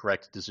the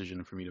correct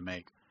decision for me to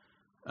make,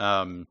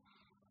 to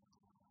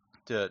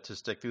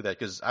stick through that,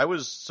 because I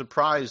was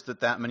surprised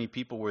that many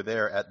people were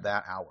there at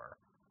that hour,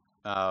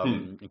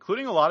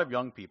 including a lot of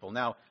young people.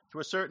 Now, to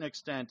a certain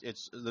extent,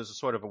 there's a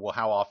sort of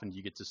how often do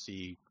you get to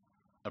see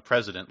a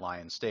president lie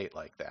in state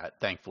like that?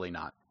 Thankfully,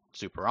 not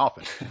super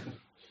often.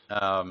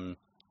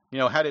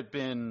 Had it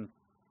been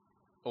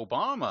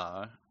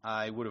Obama,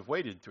 I would have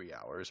waited 3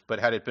 hours, but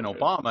had it been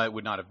Obama, it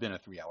would not have been a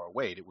 3-hour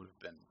wait. It would have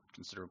been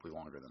considerably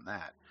longer than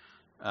that.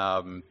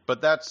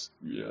 But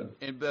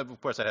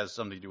of course, that has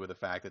something to do with the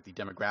fact that the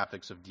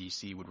demographics of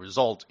D.C. would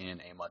result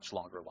in a much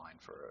longer line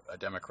for a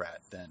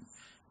Democrat than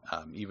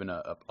even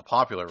a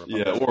popular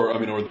Republican. Yeah, or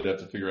they'd have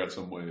to figure out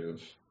some way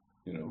of,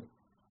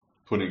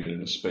 putting it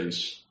in a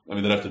space.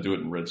 They'd have to do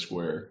it in Red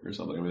Square or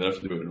something. They'd have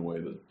to do it in a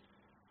way that,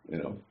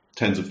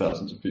 tens of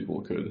thousands of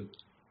people could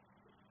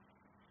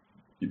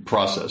be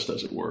processed,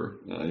 as it were,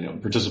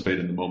 participate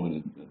in the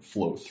moment and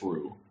flow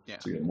through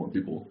to get more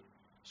people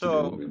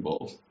to be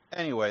involved.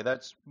 Anyway,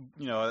 that's,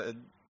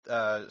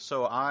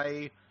 so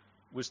I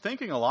was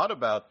thinking a lot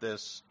about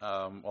this,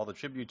 all the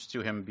tributes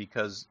to him,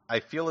 because I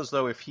feel as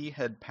though if he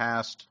had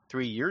passed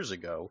 3 years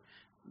ago,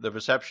 the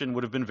reception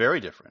would have been very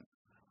different.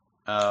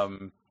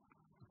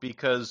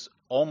 Because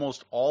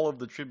almost all of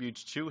the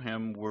tributes to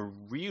him were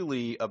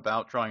really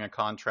about drawing a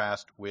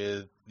contrast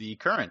with the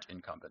current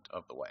incumbent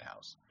of the White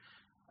House,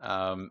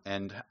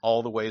 and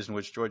all the ways in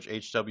which George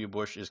H.W.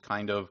 Bush is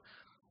kind of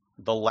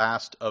the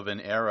last of an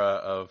era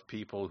of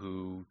people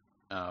who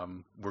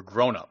were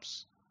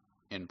grown-ups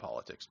in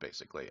politics,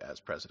 basically, as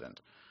president.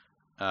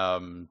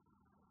 At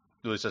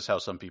least that's how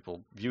some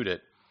people viewed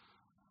it.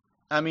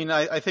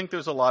 I think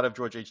there's a lot of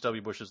George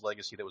H.W. Bush's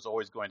legacy that was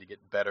always going to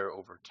get better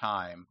over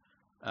time.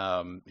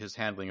 His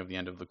handling of the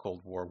end of the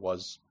Cold War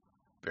was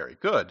very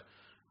good.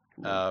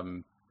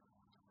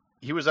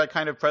 He was that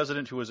kind of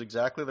president who was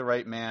exactly the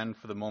right man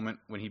for the moment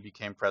when he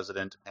became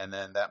president, and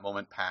then that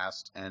moment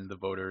passed and the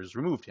voters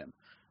removed him,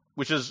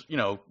 which is,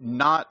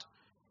 not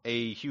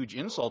a huge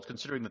insult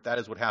considering that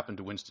is what happened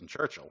to Winston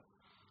Churchill.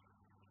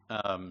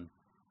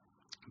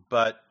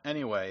 But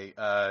anyway,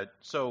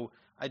 so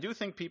I do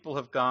think people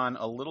have gone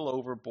a little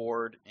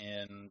overboard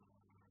in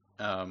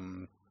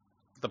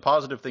the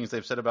positive things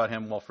they've said about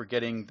him, while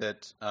forgetting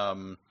that,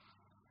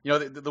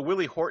 the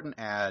Willie Horton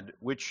ad,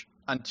 which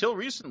until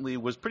recently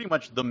was pretty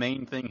much the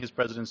main thing his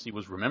presidency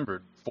was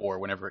remembered for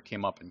whenever it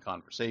came up in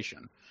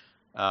conversation,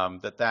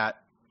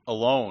 that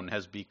alone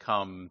has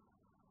become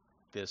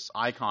this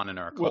icon in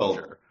our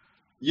culture.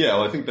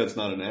 Well, I think that's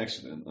not an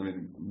accident.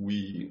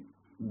 We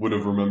would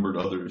have remembered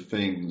other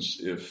things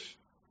if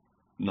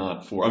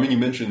not for, you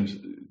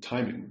mentioned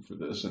timing for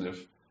this, and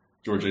if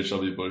George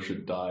H.W. Bush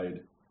had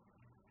died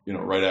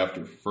right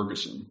after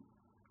Ferguson,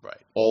 right,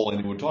 all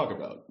anyone would talk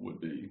about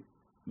would be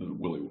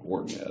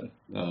Horton had.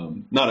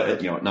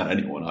 Not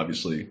anyone,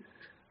 obviously.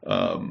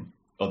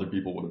 Other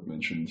people would have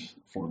mentioned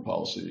foreign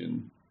policy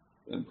and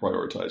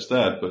prioritized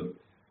that, but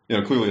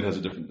clearly it has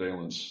a different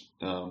valence.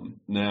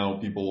 Now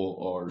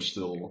people are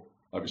still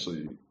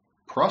obviously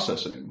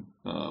processing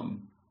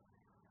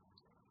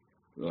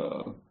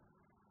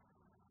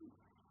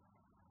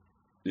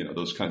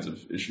those kinds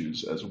of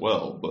issues as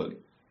well, but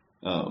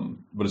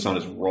it's not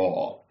as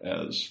raw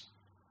as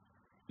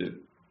it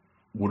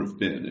would have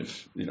been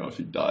if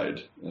he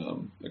died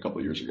a couple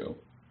of years ago.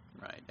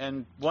 Right.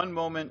 And one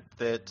moment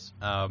that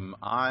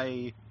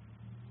I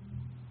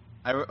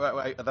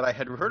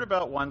had heard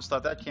about once,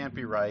 thought that can't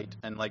be right,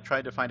 and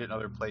tried to find it in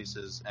other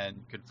places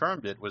and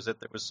confirmed it, was that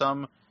there was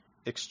some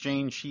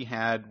exchange he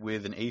had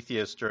with an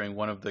atheist during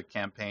one of the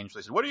campaigns.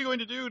 They said, "What are you going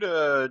to do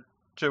to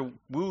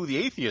woo the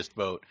atheist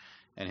vote?"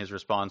 And his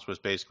response was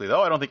basically,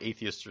 "Oh, I don't think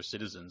atheists are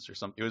citizens," or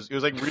something. It was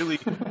really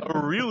a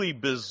really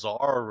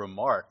bizarre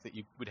remark that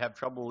you would have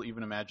trouble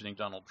even imagining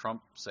Donald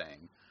Trump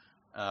saying,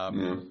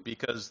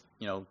 because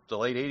the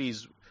late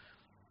 '80s.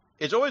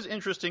 It's always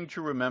interesting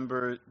to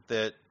remember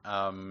that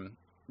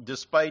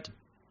despite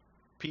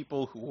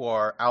people who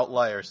are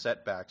outlier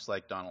setbacks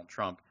like Donald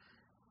Trump,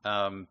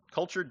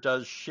 culture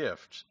does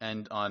shift,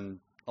 and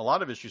on a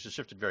lot of issues has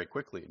shifted very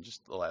quickly in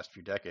just the last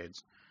few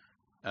decades.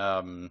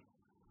 I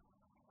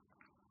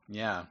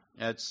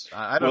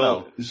don't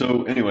know.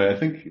 So anyway, I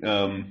think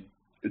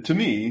to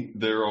me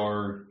there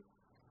are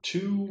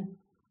two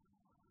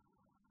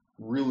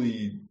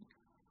really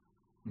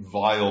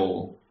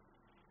vile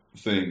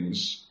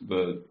things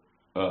that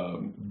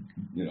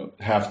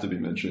have to be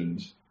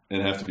mentioned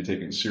and have to be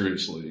taken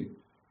seriously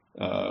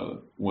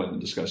when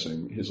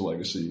discussing his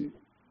legacy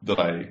that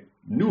I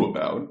knew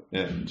about,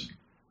 and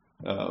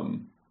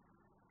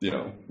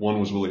one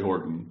was Willie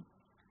Horton,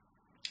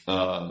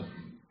 and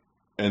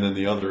then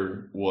the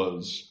other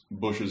was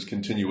Bush's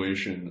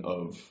continuation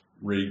of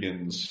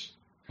Reagan's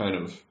kind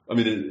of,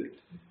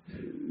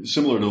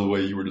 similar to the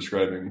way you were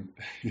describing,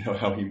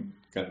 how he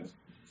kind of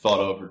thought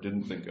of or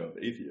didn't think of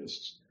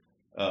atheists.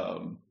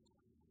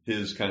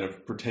 His kind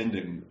of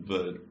pretending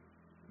that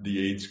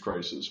the AIDS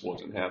crisis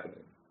wasn't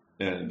happening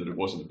and that it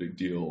wasn't a big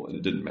deal and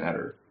it didn't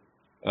matter.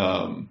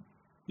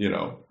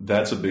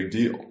 That's a big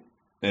deal.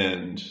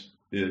 And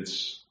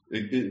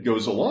it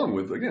goes along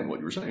with, again, what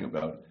you were saying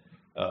about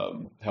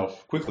how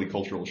quickly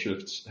cultural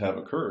shifts have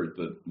occurred,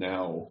 that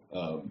now,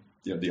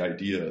 the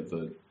idea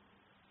that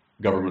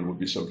government would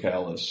be so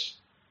callous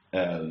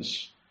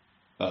as,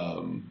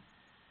 as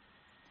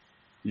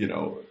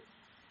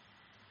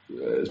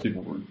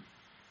people were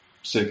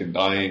sick and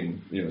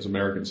dying, as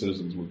American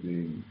citizens were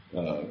being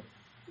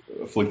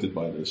afflicted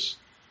by this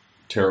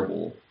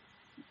terrible,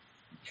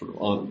 sort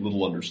of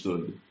little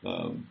understood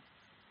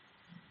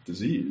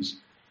disease.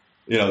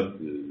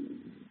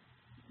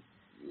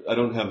 I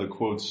don't have the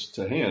quotes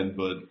to hand,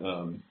 but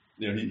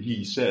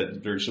he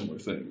said very similar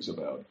things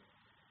about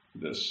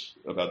the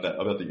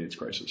AIDS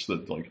crisis.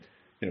 That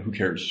who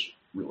cares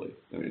really?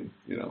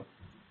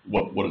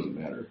 What does it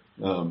matter?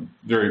 My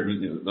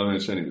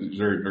understanding is he's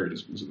very, very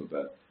dismissive of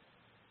that,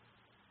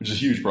 which is a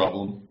huge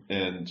problem,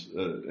 and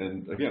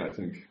again, I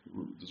think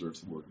deserves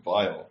the word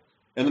vile.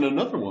 And then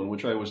another one,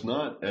 which I was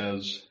not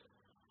as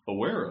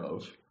aware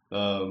of,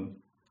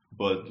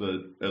 but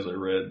that as I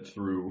read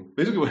through,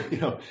 basically,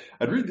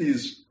 I'd read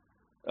these.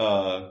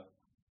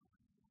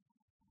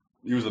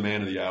 He was the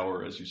man of the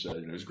hour, as you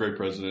said. He's a great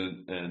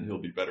president, and he'll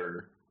be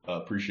better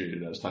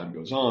appreciated as time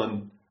goes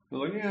on. I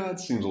was like, yeah, it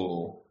seems a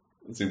little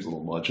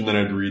much. And then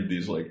I'd read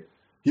these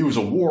he was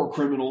a war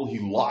criminal. He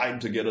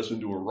lied to get us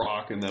into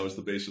Iraq, and that was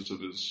the basis of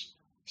his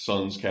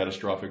son's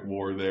catastrophic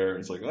war there.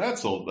 It's like,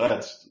 that's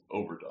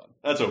overdone.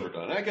 That's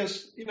overdone. I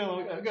guess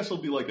it'll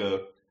be like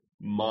a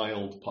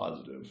mild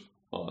positive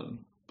on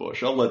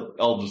Bush.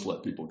 I'll just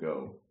let people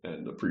go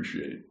and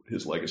appreciate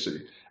his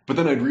legacy. But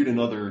then I'd read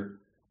another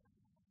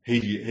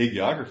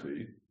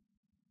hagiography,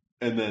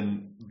 and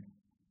then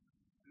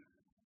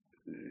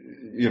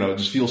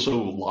just feel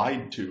so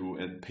lied to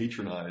and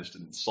patronized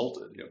and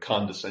insulted,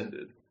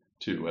 condescended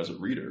to as a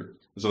reader.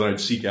 So then I'd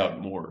seek out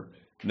more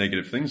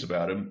negative things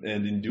about him,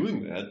 and in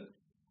doing that,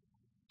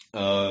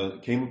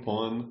 came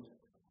upon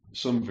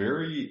some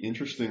very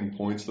interesting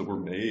points that were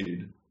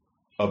made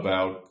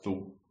about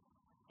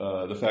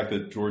the fact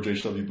that George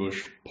H.W.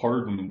 Bush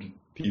pardoned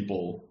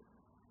people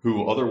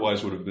who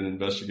otherwise would have been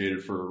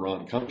investigated for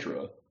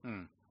Iran-Contra,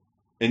 and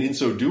in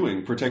so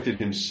doing protected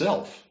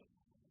himself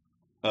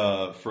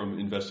from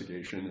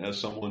investigation as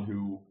someone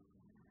who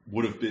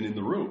would have been in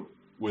the room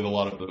with a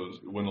lot of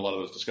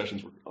those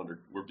discussions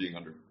were being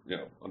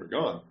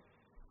undergone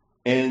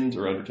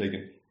or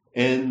undertaken,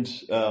 and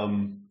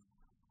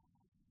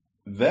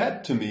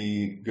that to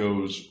me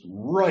goes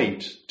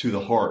right to the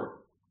heart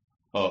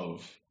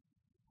of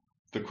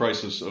the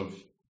crisis of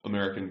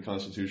American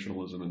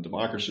constitutionalism and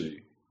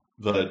democracy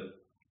that,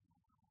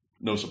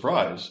 no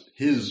surprise,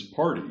 his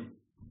party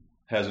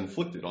has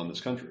inflicted on this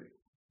country.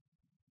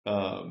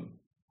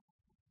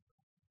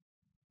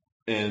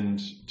 And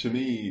to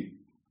me,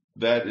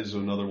 that is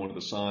another one of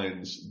the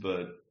signs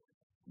that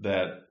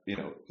that,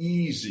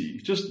 easy,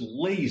 just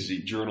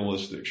lazy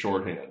journalistic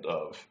shorthand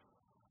of,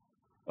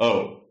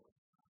 oh,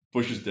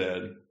 Bush is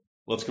dead.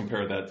 Let's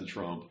compare that to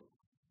Trump.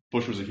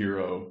 Bush was a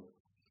hero.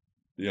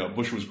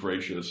 Bush was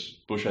gracious.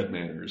 Bush had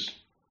manners.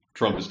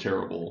 Trump is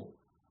terrible.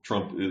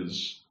 Trump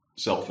is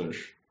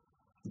selfish.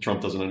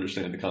 Trump doesn't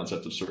understand the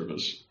concept of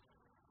service.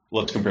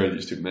 Let's compare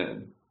these two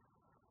men.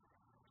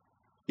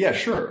 Yeah,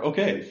 sure.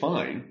 Okay,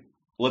 fine.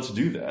 Let's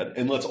do that.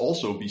 And let's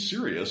also be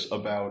serious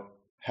about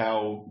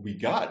how we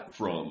got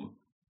from,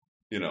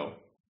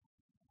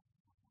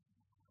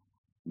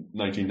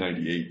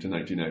 1998 to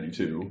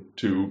 1992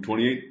 to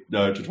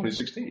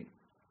 2016.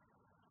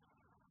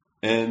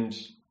 And,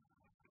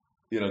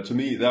 to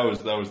me, that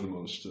was the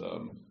most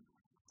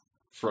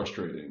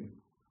frustrating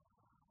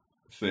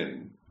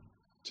thing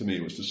to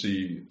me, was to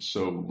see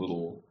so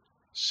little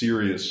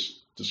serious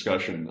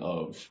discussion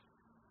of,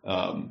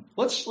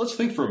 let's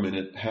think for a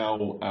minute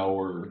how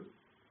our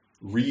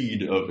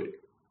read of,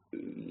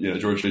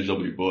 George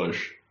H.W.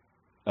 Bush,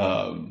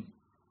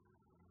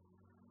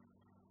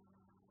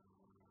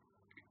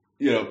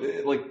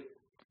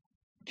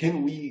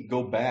 can we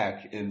go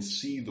back and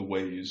see the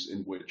ways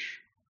in which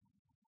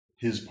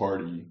his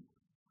party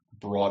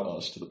brought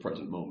us to the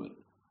present moment,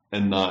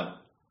 and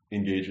not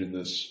engage in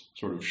this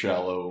sort of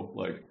shallow,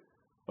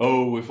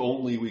 oh, if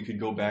only we could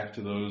go back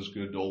to those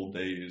good old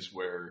days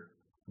where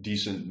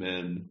decent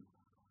men,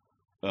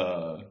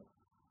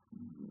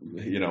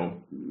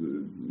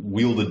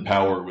 wielded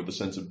power with a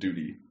sense of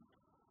duty,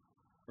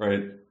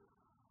 right?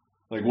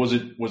 Was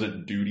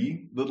it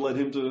duty that led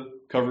him to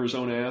cover his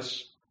own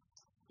ass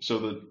so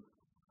that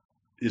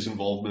his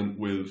involvement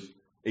with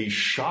a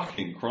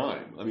shocking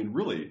crime? I mean,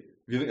 really,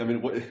 if you think,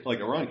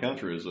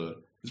 Iran-Contra it's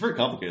very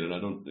complicated. I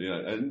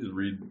need to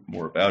read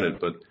more about it,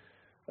 but,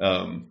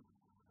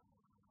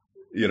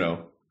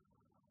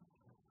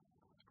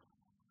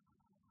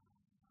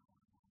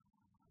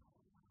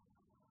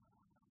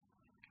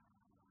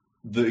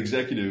 the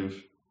executive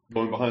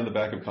going behind the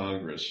back of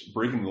Congress,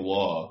 breaking the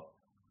law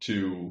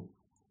to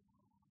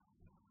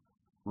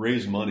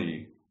raise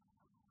money,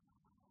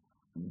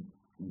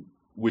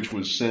 which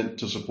was sent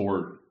to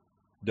support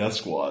death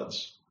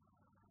squads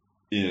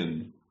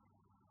in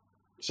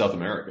South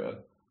America,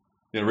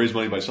 raise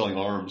money by selling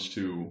arms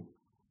to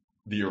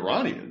the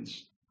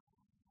Iranians,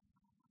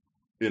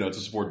 to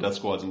support death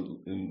squads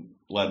in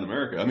Latin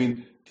America. I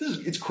mean,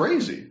 it's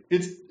crazy.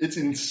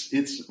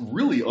 It's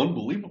really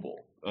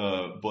unbelievable.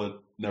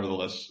 But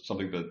nevertheless,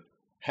 something that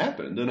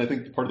happened. And I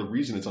think part of the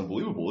reason it's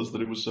unbelievable is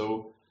that it was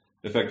so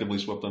effectively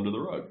swept under the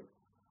rug.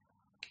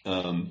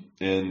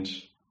 And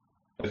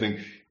I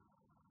think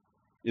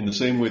in the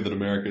same way that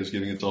America is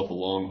giving itself a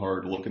long,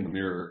 hard look in the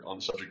mirror on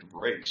the subject of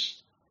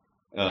race,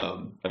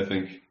 I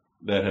think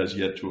that has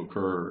yet to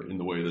occur in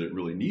the way that it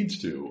really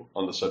needs to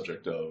on the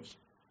subject of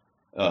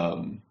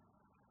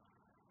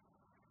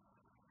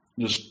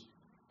just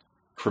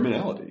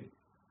criminality.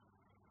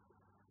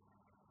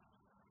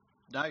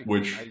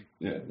 Anyway.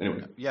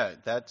 Yeah,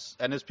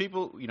 and as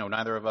people,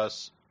 neither of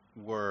us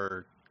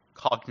were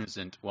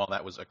cognizant while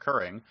that was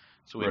occurring,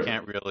 so we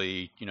can't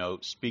really,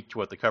 speak to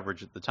what the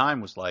coverage at the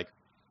time was like.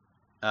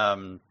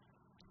 It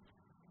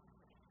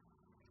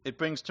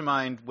brings to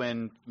mind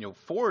when,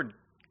 Ford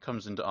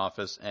comes into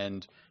office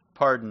and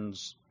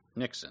pardons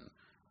Nixon,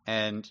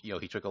 and,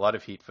 he took a lot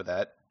of heat for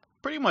that,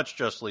 pretty much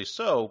justly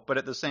so, but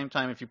at the same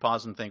time, if you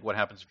pause and think, what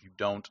happens if you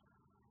don't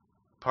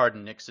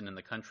pardon Nixon and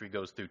the country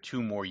goes through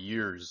 2 more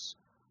years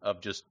of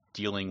just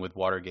dealing with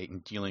Watergate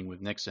and dealing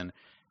with Nixon,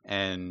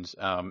 and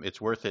it's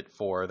worth it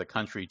for the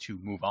country to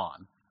move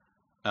on.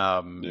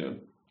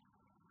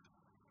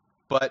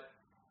 But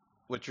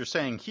what you're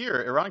saying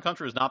here,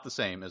 Iran-Contra is not the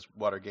same as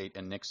Watergate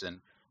and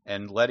Nixon,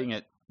 and letting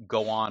it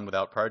go on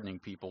without pardoning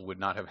people would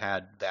not have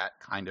had that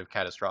kind of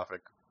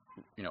catastrophic,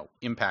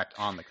 impact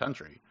on the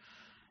country.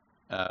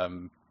 I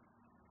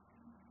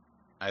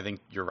think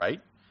you're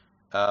right.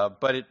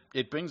 But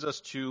it brings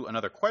us to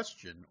another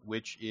question,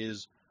 which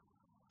is,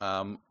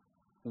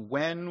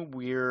 when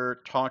we're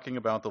talking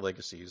about the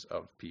legacies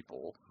of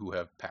people who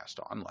have passed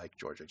on, like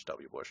George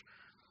H.W. Bush,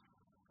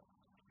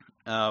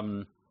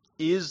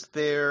 is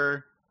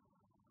there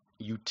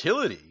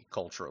utility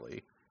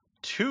culturally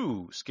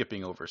to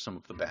skipping over some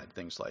of the bad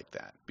things like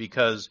that?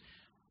 Because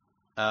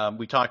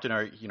we talked in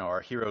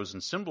our Heroes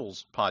and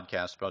Symbols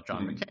podcast about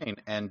John McCain,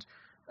 and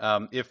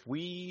if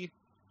we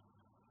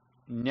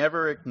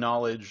never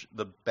acknowledge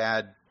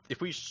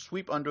if we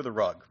sweep under the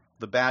rug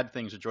the bad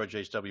things that George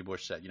H.W.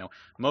 Bush said,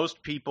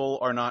 most people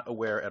are not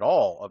aware at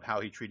all of how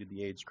he treated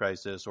the AIDS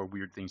crisis or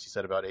weird things he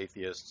said about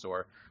atheists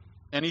or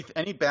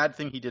any bad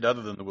thing he did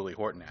other than the Willie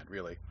Horton ad,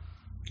 really.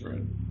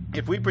 Right.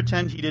 If we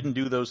pretend he didn't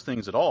do those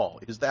things at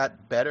all, is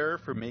that better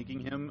for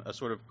making him a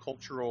sort of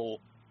cultural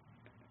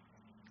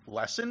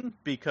lesson?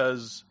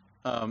 Because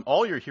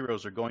all your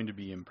heroes are going to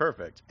be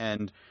imperfect,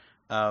 and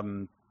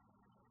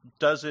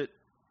does it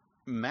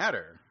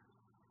matter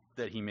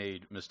that he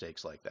made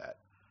mistakes like that?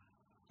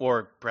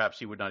 Or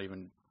perhaps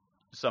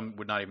some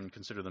would not even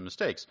consider them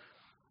mistakes.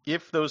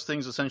 if those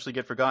things essentially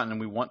get forgotten and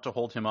we want to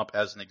hold him up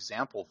as an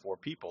example for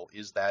people,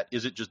 is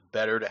it just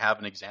better to have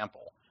an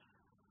example?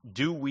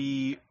 Do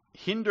we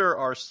hinder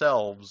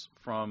ourselves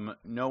from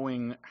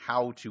knowing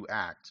how to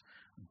act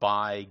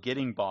by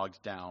getting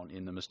bogged down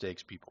in the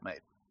mistakes people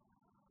made?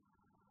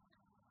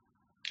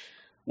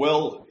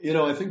 Well,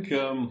 I think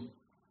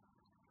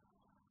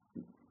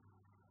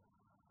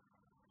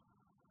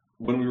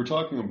when we were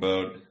talking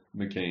about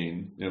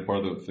McCain,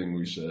 part of the thing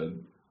we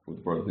said, or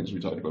part of the things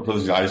we talked about, part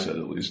of the things I said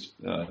at least,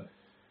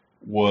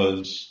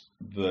 was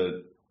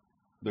that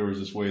there was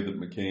this way that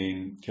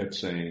McCain kept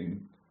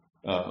saying,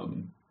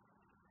 I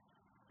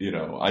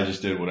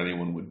just did what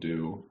anyone would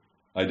do.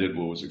 I did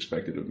what was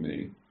expected of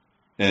me.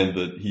 And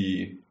that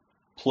he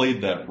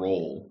played that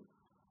role,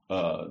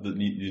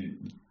 he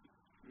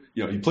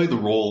played the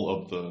role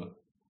of the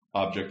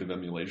object of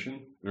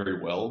emulation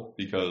very well,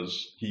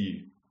 because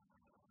he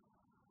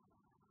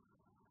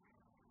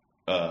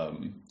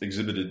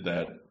exhibited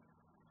that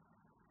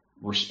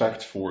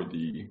respect for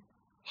the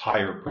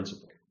higher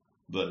principle.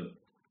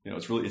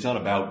 It's not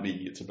about me.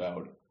 It's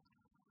about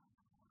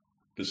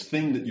this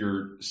thing that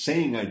you're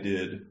saying I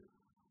did,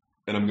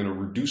 and I'm going to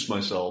reduce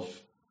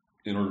myself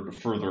in order to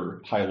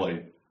further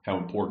highlight how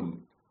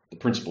important the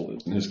principle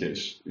is. In his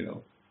case,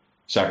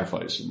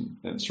 sacrifice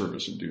and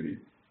service and duty,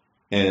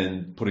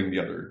 and putting the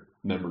other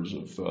members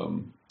of,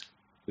 putting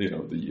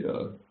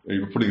the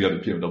other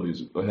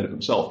POWs ahead of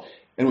himself.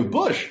 And with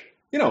Bush,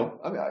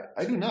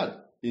 I do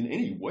not in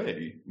any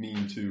way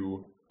mean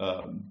to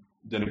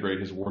denigrate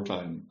his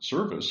wartime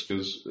service,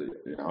 because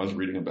I was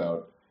reading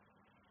about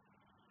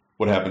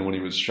what happened when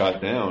he was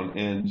shot down,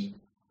 and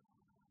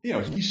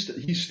he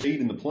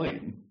stayed in the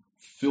plane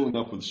filling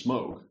up with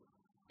smoke,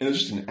 and it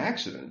was just an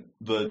accident.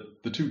 The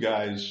two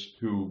guys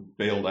who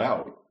bailed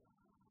out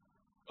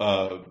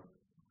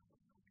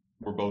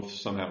were both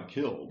somehow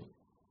killed,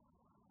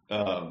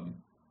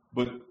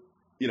 but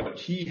he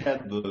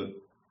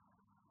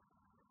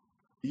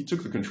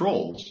took the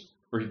controls,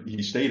 or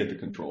he stayed at the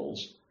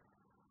controls,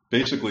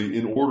 basically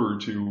in order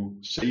to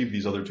save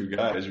these other two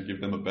guys or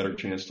give them a better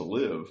chance to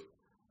live,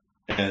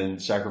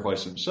 and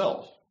sacrifice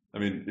himself. I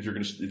mean, if you're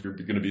going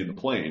to be in the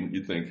plane,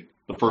 you'd think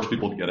the first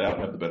people to get out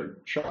have the better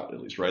shot, at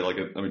least, right?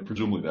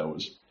 Presumably that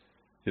was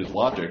his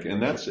logic,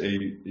 and that's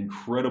a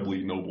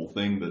incredibly noble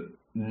thing that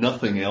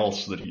nothing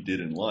else that he did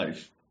in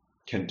life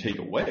can take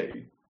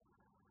away.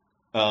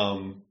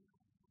 And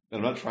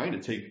I'm not trying to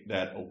take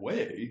that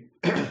away,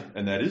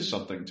 and that is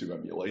something to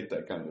emulate,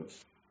 that kind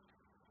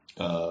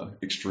of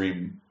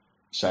extreme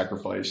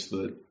sacrifice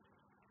that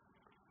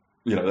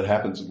that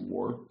happens in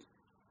war.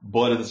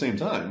 But at the same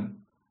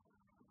time,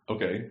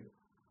 okay,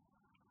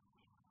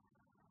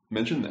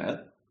 mention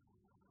that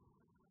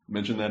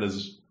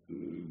as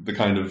the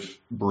kind of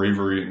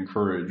bravery and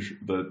courage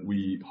that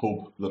we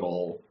hope that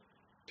all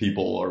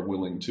people are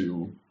willing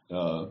to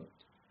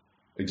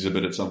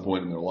exhibit at some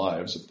point in their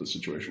lives if the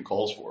situation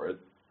calls for it.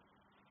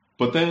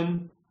 But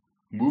then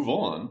move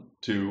on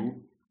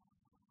to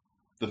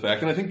the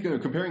fact, and I think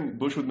comparing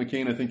Bush with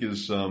McCain, I think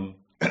is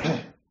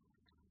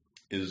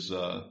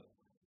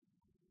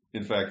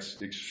in fact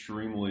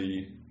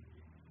extremely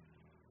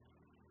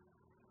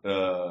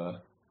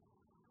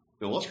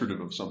illustrative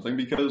of something,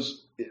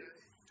 because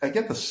I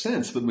get the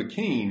sense that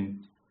McCain,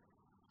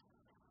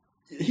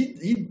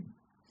 he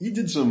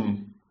did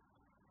some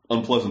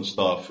unpleasant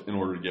stuff in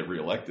order to get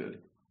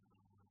reelected,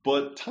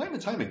 but time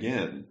and time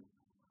again,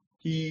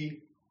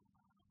 he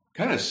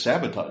kind of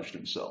sabotaged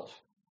himself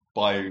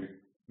by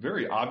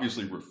very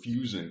obviously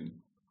refusing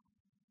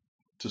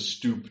to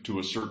stoop to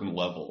a certain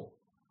level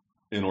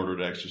in order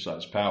to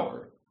exercise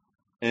power,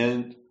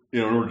 and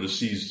in order to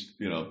seize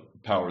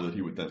power that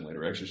he would then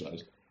later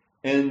exercise.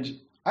 And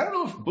I don't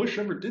know if Bush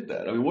ever did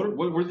that. I mean, what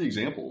were the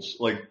examples?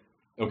 Like,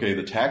 okay,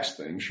 the tax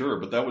thing, sure,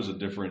 but that was a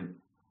different.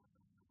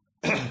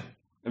 I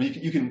mean,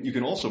 you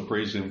can also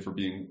praise him for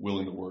being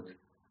willing to work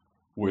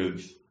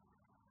with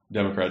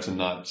Democrats and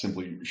not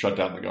simply shut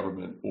down the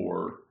government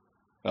or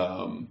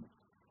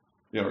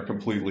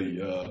completely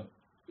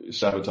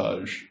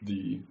sabotage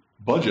the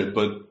budget.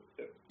 But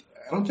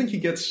I don't think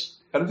you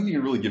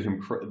can really give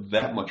him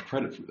that much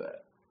credit for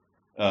that,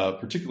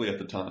 particularly at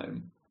the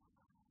time,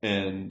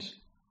 and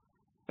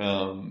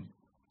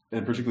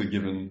particularly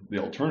given the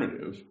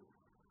alternative.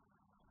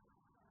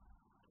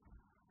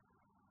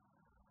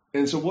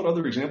 And so what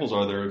other examples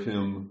are there of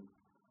him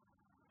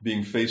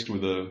being faced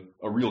with a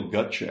real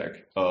gut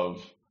check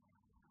of,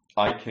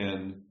 I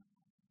can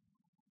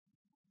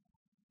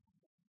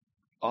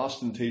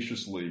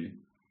ostentatiously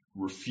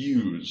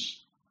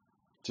refuse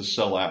to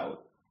sell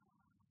out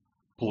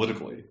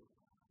politically,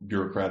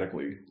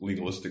 bureaucratically,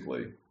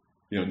 legalistically,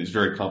 in these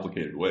very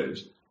complicated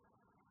ways,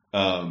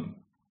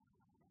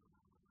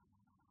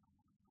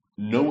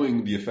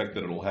 knowing the effect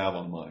that it'll have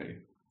on my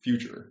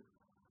future.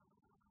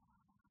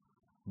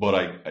 But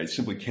I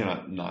simply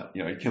cannot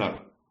I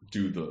cannot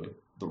do the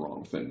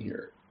wrong thing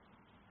here.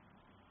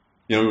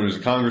 When he was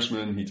a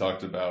congressman, he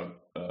talked about,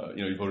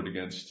 he voted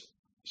against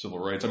civil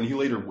rights. I mean, he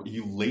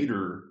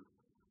later,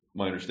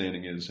 my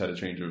understanding is, had a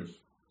change of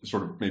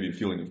sort of maybe a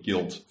feeling of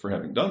guilt for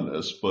having done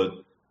this,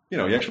 but, he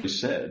actually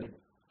said,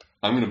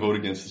 I'm going to vote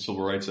against the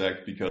Civil Rights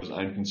Act because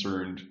I'm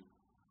concerned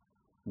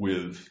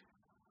with,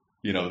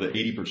 the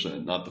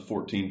 80%, not the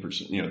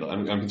 14%.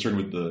 I'm concerned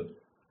with the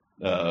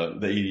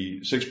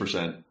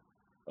 86%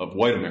 of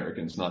white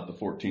Americans, not the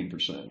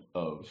 14%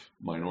 of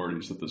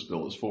minorities that this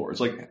bill is for.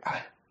 It's like,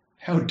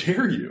 how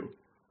dare you?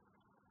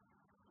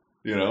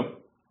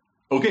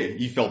 Okay,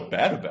 he felt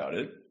bad about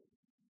it.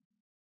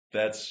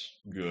 That's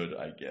good,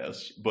 I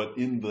guess. But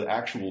in the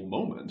actual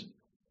moment,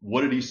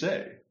 what did he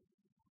say?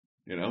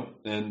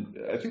 And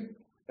I think,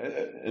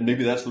 and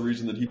maybe that's the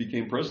reason that he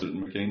became president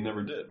and McCain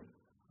never did.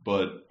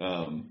 But,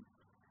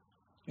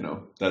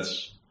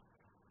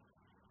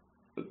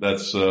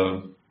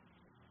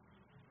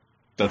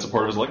 that's a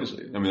part of his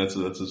legacy. I mean, that's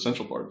an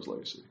essential part of his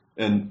legacy.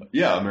 And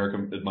yeah, America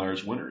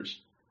admires winners,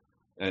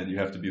 and you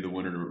have to be the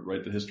winner to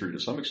write the history to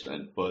some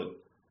extent. But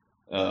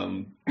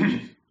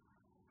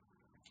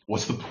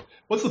what's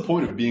the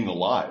point of being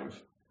alive?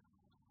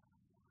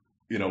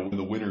 When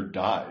the winner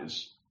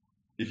dies,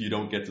 if you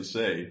don't get to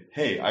say,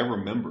 "Hey, I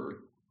remember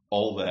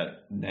all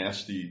that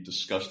nasty,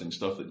 disgusting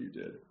stuff that you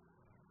did."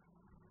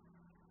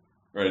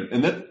 Right,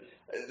 and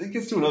it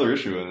gets to another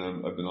issue,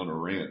 and I've been on a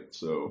rant,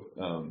 so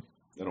I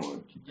don't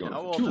want to keep going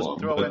for too long. I'll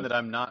just throw in that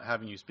I'm not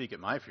having you speak at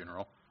my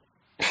funeral.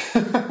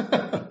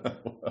 That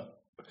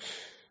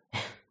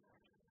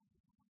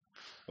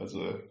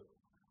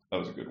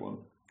was a good one.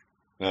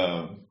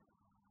 Yeah,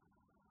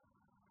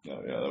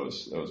 that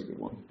was a good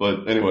one.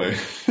 But anyway,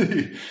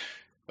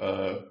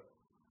 the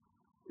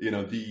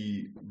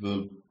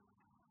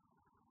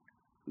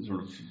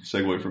sort of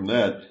segue from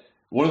that.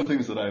 One of the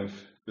things that I've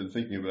been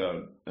thinking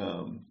about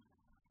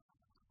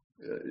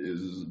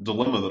is a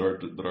dilemma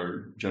that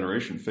our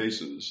generation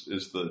faces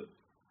is that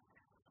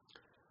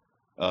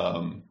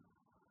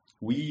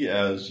we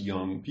as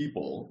young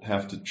people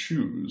have to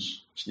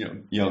choose,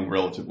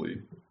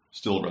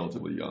 still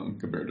relatively young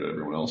compared to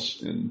everyone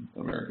else in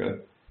America.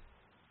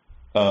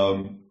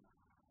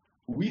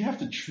 We have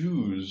to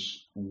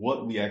choose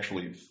what we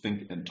actually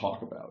think and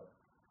talk about.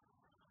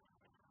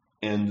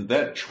 And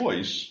that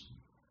choice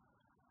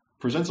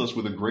presents us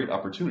with a great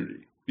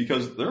opportunity,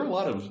 because there are a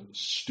lot of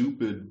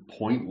stupid,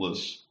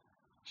 pointless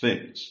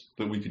things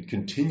that we could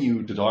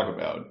continue to talk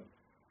about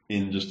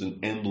in just an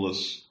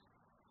endless,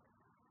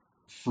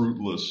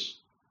 fruitless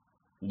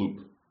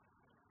loop.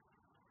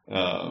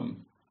 I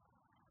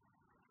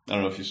don't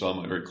know if you saw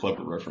my very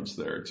clever reference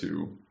there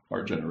to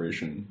our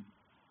generation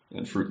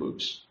and Fruit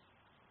Loops,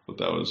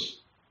 but I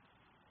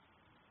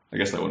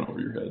guess that went over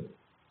your head.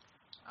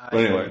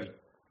 But anyway.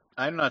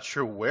 I'm not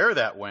sure where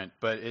that went,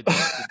 but it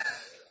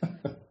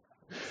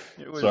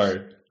was...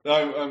 Sorry.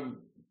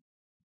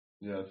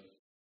 Yeah.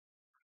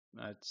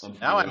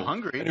 Now I'm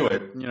hungry. Anyway,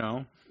 but,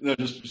 No,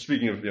 just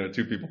speaking of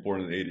two people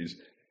born in the 80s.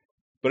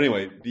 But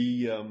anyway,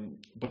 the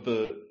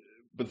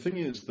thing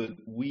is that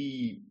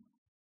we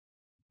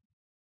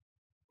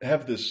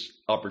have this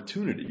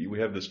opportunity, we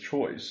have this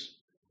choice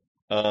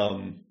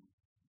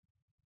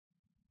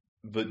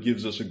that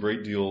gives us a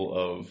great deal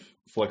of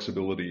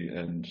flexibility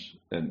and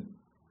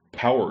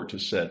power to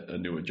set a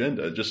new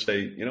agenda. Just say,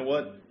 you know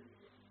what?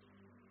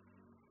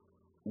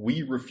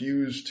 We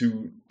refuse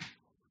to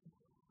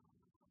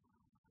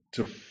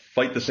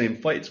fight the same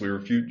fights. We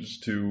refuse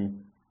to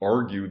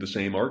argue the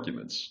same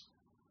arguments.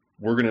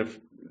 We're going to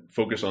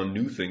focus on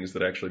new things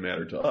that actually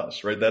matter to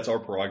us, right? That's our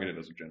prerogative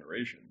as a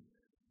generation.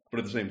 But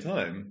at the same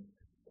time,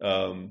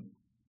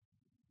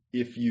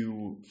 if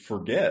you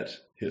forget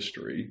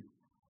history,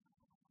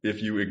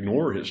 if you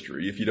ignore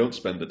history, if you don't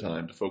spend the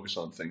time to focus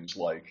on things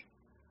like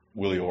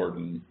Willie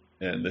Horton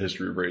and the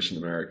history of race in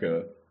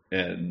America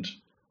and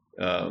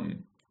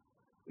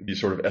the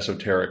sort of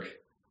esoteric,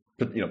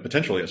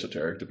 potentially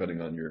esoteric,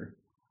 depending on your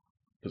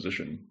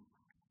position,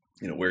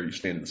 where you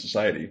stand in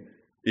society,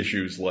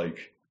 issues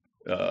like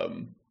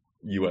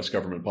U.S.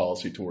 government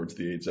policy towards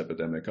the AIDS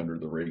epidemic under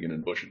the Reagan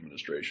and Bush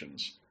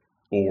administrations,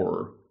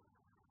 or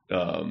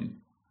the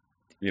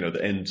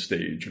end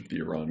stage of the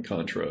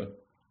Iran-Contra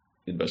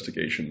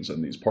investigations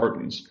and these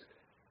pardons.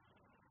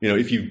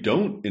 If you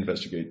don't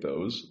investigate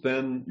those,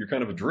 then you're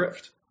kind of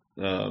adrift.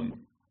 Right.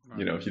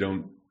 If you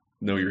don't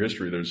know your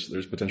history,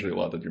 there's potentially a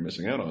lot that you're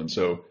missing out on.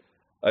 So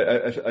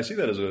I see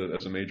that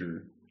as a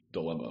major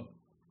dilemma.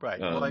 Right.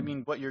 Well, I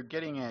mean, what you're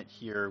getting at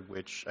here,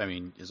 which,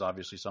 is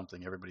obviously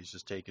something everybody's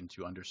just taken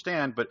to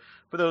understand, but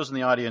for those in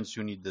the audience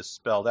who need this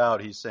spelled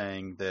out, he's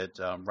saying that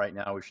right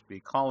now we should be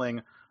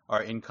calling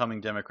our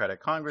incoming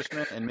Democratic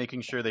congressman and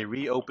making sure they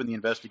reopen the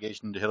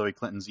investigation into Hillary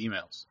Clinton's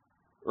emails.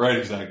 Right,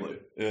 exactly.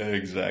 That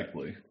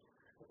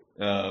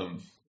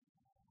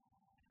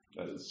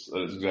is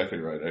exactly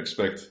right. I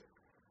expect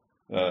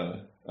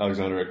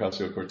Alexandria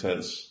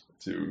Ocasio-Cortez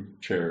to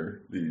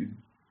chair the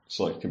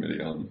Select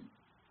Committee on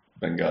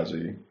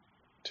Benghazi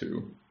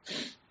too.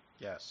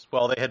 Yes.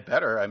 Well, they had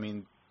better.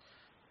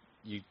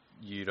 You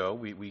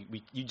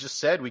just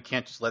said we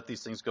can't just let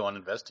these things go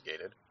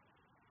uninvestigated.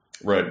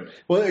 Right.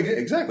 Well,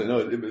 exactly.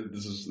 No,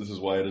 this is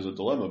why it is a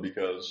dilemma,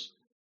 because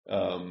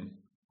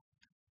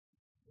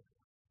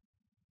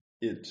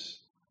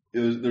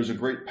there's a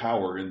great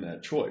power in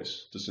that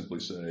choice to simply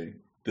say,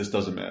 this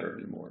doesn't matter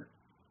anymore.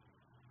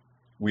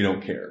 We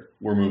don't care.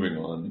 We're moving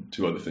on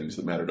to other things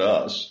that matter to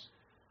us.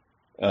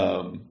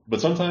 But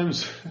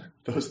sometimes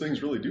those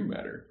things really do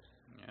matter.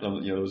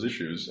 Yeah. Those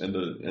issues and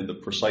the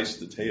precise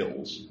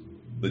details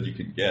that you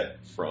can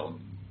get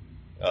from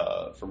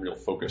real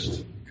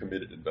focused,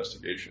 committed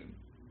investigation.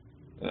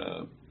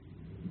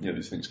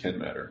 These things can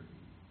matter.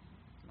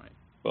 Right.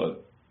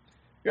 But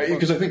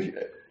because I think,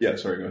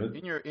 sorry, go ahead.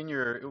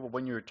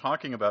 When you're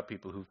talking about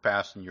people who've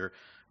passed and you're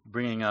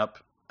bringing up,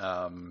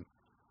 the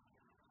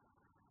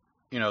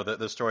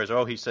stories,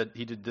 he said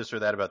he did this or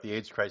that about the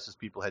AIDS crisis.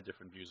 People had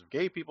different views of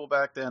gay people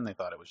back then. They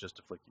thought it was just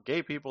afflicting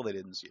gay people. They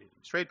didn't see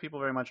straight people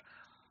very much.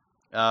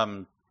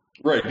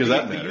 Right, because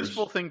that matters. The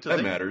useful thing to that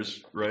think,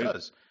 matters, right? It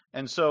does.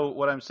 And so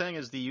what I'm saying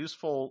is the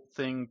useful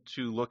thing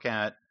to look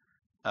at,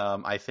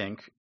 I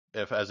think,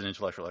 if as an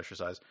intellectual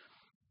exercise,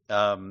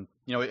 on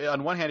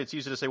one hand, it's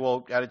easy to say,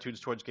 well,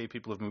 attitudes towards gay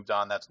people have moved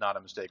on. That's not a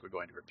mistake we're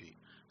going to repeat.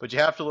 But you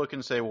have to look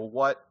and say, well,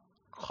 what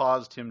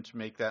caused him to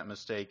make that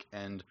mistake,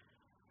 and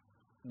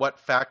what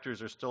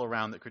factors are still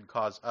around that could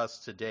cause us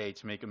today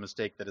to make a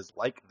mistake that is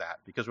like that?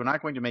 Because we're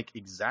not going to make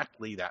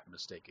exactly that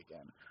mistake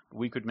again.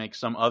 We could make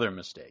some other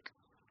mistake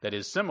that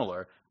is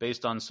similar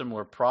based on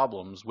similar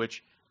problems,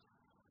 which,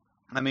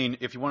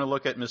 if you want to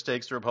look at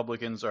mistakes the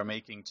Republicans are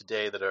making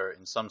today that are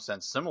in some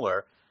sense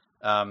similar,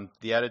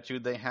 the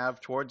attitude they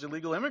have towards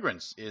illegal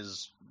immigrants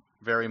is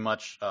very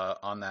much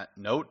on that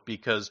note,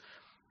 because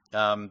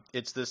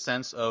it's this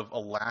sense of a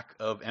lack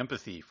of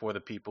empathy for the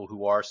people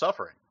who are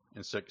suffering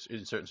in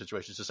certain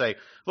situations, to say,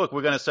 look,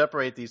 we're going to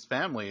separate these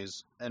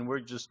families and we're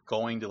just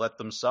going to let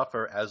them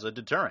suffer as a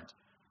deterrent.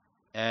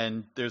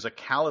 And there's a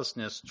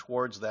callousness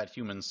towards that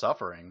human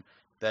suffering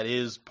that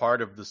is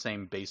part of the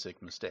same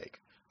basic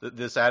mistake.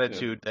 This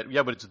attitude that,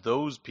 but it's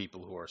those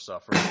people who are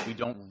suffering. We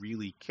don't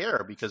really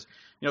care because,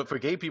 for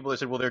gay people, they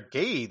said, well, they're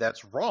gay.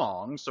 That's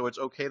wrong. So it's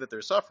okay that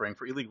they're suffering.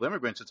 For illegal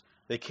immigrants, it's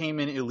they came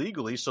in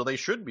illegally, so they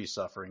should be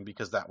suffering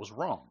because that was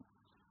wrong.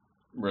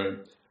 Right.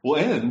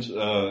 Well, and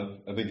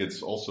I think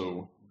it's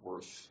also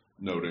worth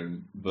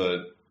noting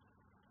that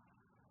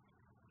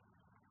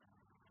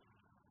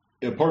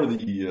part of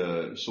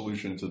the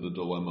solution to the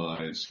dilemma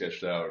I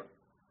sketched out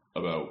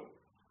about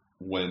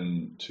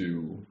when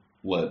to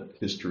let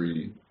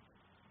history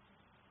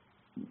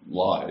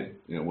lie,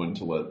 when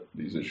to let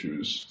these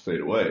issues fade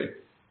away,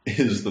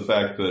 is the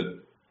fact that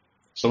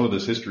some of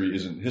this history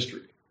isn't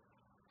history.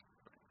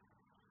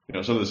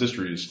 Some of this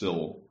history is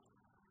still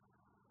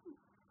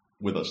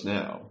with us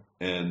now.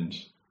 And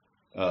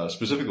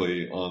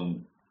specifically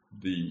on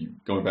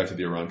going back to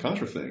the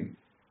Iran-Contra thing,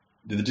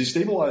 the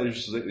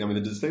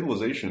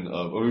destabilization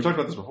of, we've talked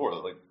about this before,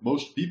 like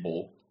most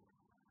people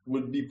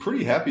would be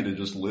pretty happy to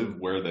just live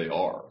where they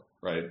are,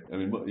 right?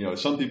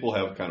 Some people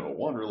have kind of a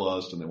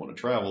wanderlust and they want to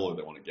travel or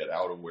they want to get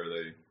out of where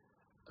they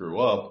grew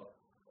up.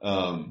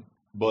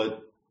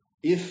 But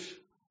if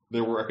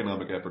there were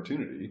economic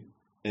opportunity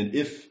and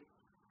if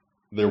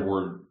there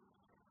were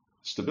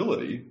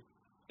stability,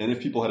 and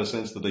if people had a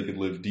sense that they could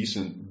live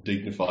decent,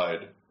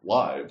 dignified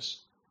lives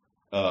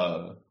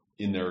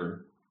in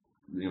their,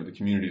 the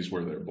communities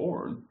where they're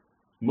born,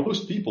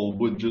 most people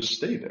would just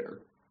stay there.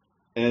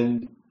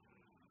 And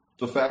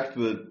the fact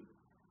that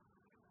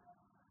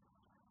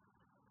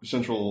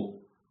Central,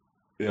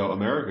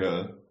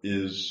 America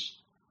is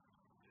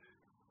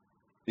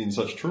in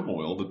such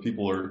turmoil that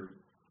people are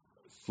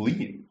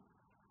fleeing.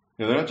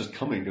 They're not just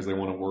coming because they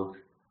want to work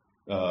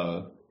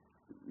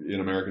in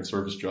American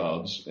service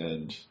jobs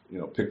and,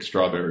 pick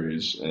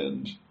strawberries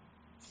and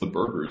flip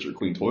burgers or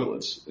clean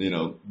toilets.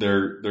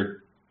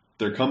 They're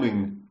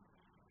coming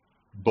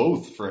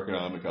both for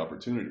economic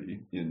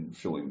opportunity in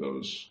filling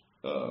those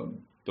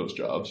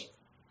jobs,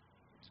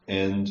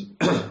 and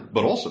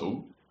but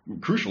also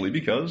crucially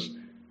because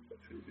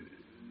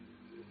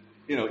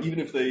even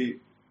if they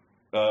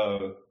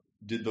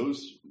did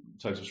those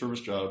types of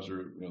service jobs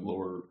or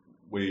lower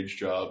wage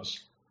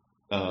jobs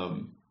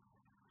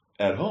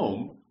at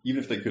home,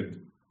 even if they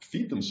could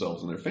feed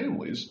themselves and their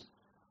families,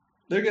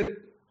 they're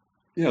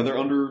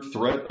under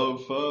threat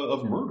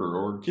of murder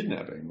or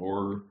kidnapping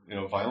or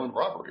violent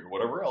robbery or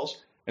whatever else.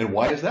 And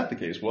why is that the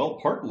case? Well,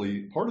 part of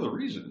the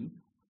reason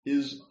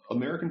is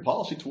American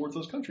policy towards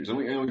those countries. And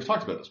we've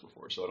talked about this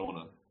before, so I don't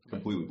want to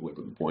completely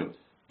belabor the point.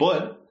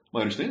 But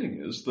my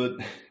understanding is that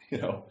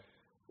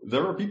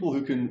there are people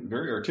who can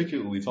very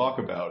articulately talk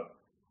about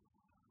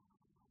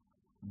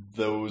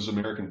those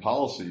American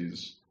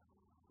policies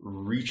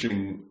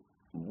reaching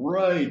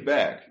right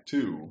back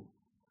to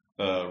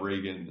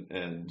Reagan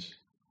and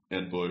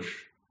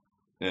Bush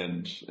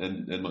and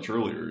much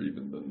earlier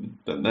even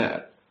than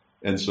that.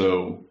 And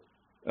so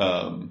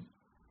it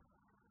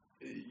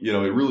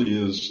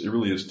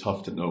really is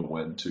tough to know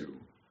when to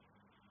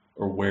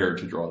or where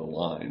to draw the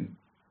line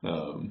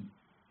on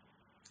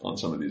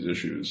some of these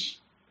issues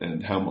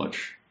and how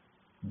much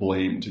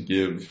blame to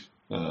give.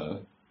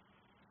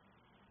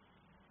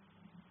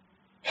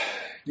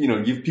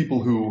 Give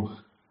people who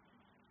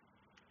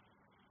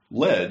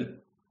led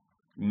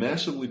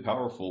massively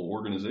powerful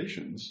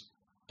organizations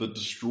that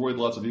destroyed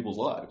lots of people's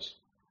lives.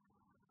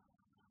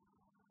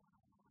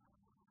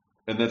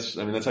 And that's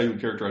how you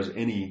would characterize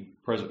any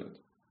president,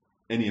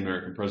 any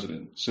American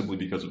president, simply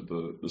because of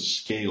the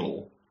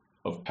scale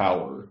of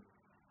power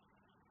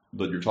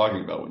that you're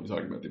talking about when you're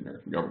talking about the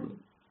American government.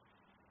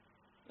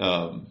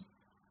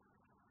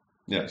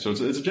 Yeah, so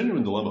it's a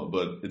genuine dilemma,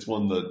 but it's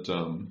one that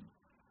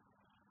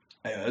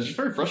it was just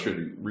very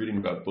frustrating reading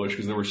about Bush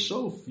because there were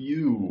so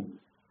few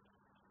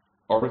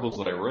articles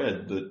that I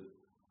read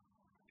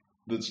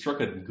that struck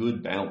a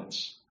good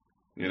balance.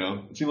 You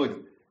know, it seemed like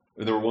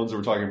there were ones that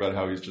were talking about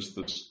how he's just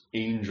this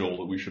angel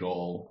that we should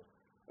all,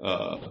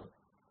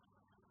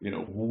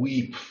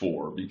 weep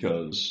for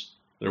because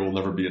there will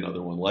never be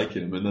another one like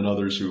him. And then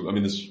others who, I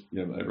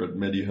read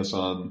Mehdi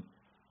Hassan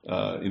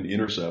in The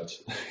Intercept,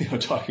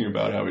 talking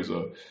about how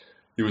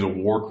he was a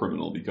war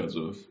criminal because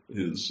of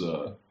his,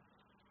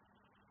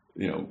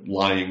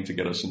 lying to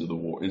get us into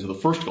the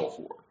first Gulf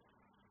War,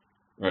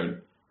 right?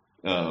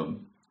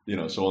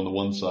 So on the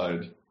one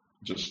side,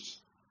 just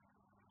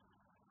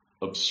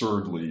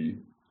absurdly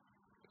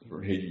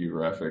or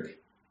hagiographic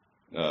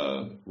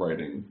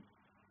writing,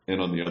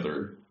 and on the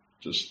other,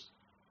 just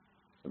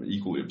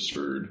equally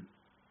absurd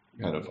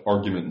kind of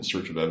argument in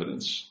search of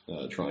evidence,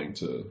 trying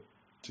to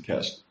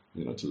cast,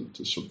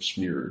 to sort of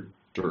smear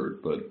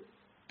dirt,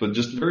 but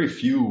just very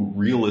few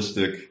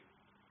realistic,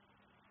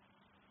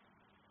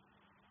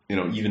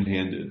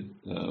 even-handed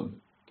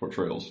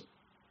portrayals.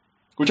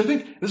 Which I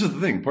think, this is the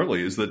thing,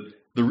 partly, is that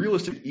the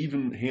realistic,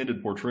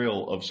 even-handed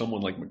portrayal of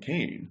someone like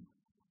McCain,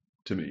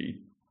 to me,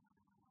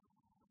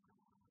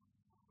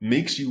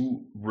 makes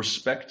you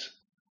respect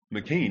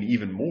McCain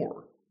even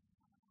more.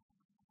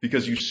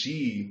 Because you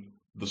see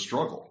the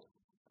struggle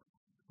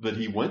that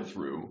he went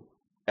through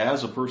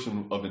as a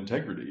person of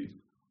integrity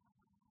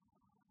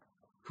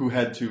who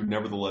had to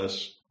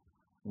nevertheless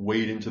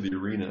wade into the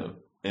arena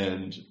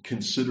and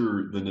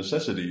consider the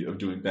necessity of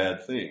doing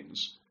bad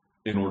things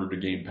in order to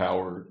gain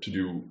power to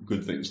do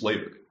good things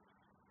later.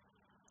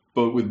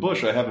 But with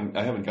Bush, I haven't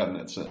gotten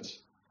that sense.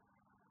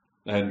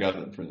 I hadn't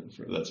gotten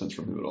that sense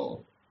from him at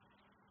all.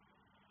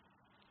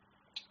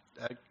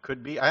 That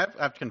could be. I have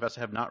to confess,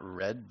 I have not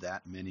read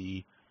that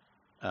many.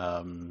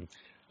 I've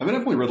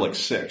only read like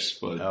 6,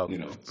 but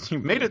you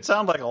made it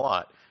sound like a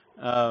lot.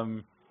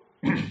 But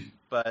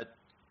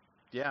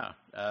yeah,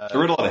 I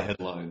read a lot of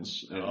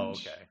headlines. And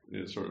okay.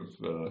 It sort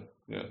of,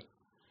 yeah.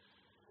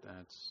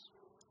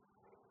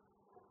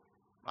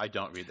 I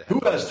don't read the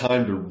headlines. Who has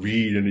time to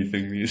read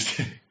anything these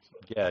days?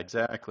 Yeah,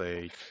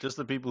 exactly. Just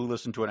the people who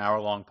listen to an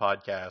hour-long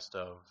podcast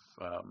of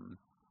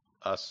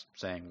us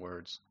saying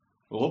words.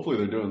 Well, hopefully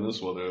they're doing this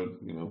while they're,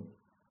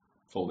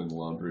 folding the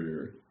laundry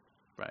or.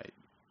 Right.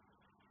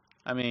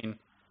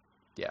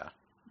 Yeah.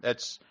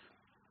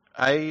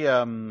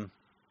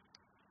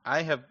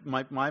 I have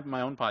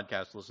my own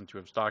podcast to listen to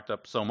have stocked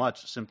up so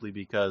much simply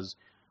because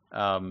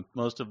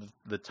most of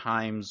the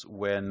times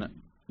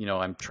when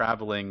I'm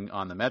traveling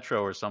on the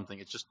metro or something,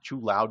 it's just too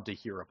loud to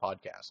hear a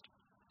podcast.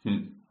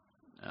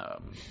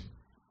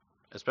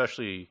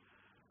 Especially,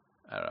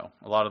 I don't know,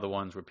 a lot of the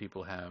ones where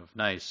people have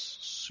nice,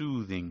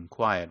 soothing,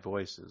 quiet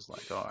voices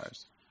like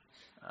ours,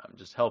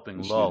 just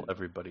helping lull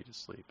everybody to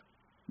sleep.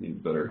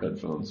 Need better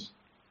headphones.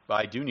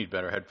 I do need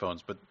better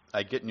headphones, but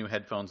I get new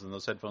headphones, and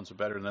those headphones are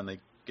better, and then they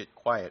get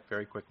quiet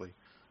very quickly.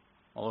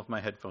 All of my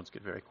headphones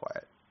get very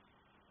quiet.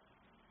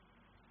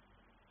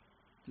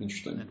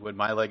 Interesting. And when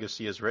my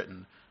legacy is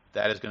written,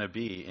 that is going to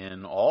be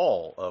in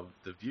all of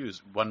the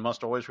views. One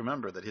must always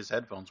remember that his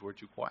headphones were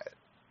too quiet,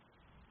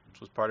 which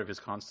was part of his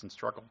constant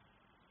struggle.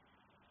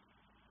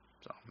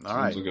 So, all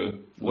right.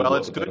 Well,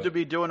 it's good to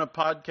be doing a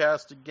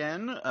podcast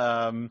again.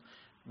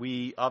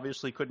 We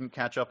obviously couldn't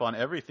catch up on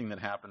everything that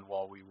happened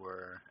while we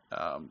were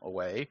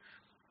away.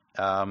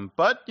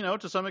 But,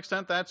 to some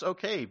extent that's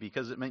okay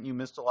because it meant you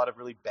missed a lot of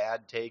really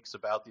bad takes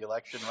about the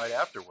election right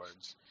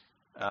afterwards.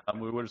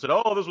 We would have said,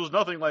 oh, this was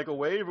nothing like a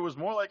wave. It was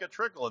more like a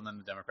trickle. And then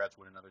the Democrats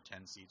win another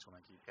 10 seats when I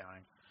keep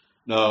counting.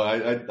 No,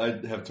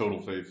 I have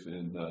total faith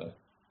in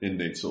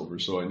Nate Silver,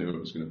 so I knew it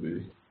was going to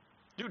be.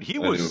 Dude, he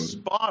was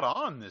spot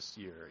on this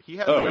year. He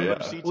had the number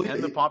of seats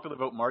and the popular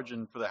vote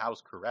margin for the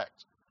House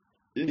correct.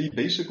 He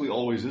basically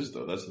always is,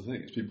 though. That's the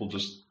thing. Is people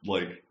just,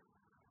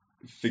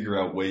 figure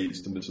out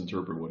ways to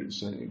misinterpret what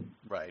he's saying.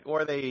 Right.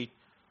 Or they,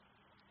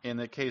 in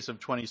the case of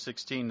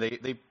 2016,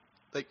 they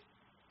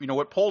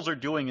what polls are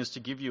doing is to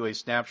give you a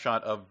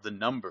snapshot of the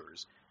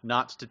numbers,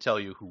 not to tell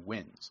you who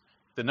wins.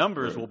 The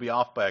numbers will be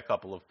off by a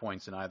couple of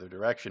points in either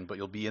direction, but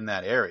you'll be in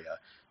that area.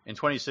 In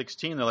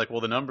 2016, they're like,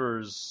 well, the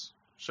numbers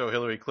show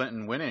Hillary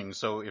Clinton winning,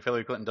 so if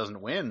Hillary Clinton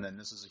doesn't win, then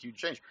this is a huge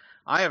change.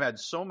 I have had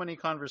so many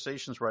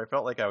conversations where I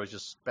felt like I was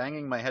just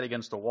banging my head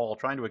against a wall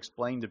trying to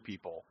explain to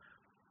people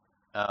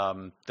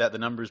that the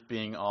numbers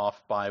being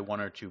off by 1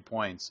 or 2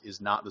 points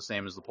is not the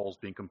same as the polls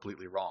being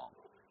completely wrong.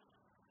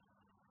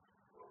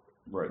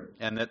 Right.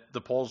 And that the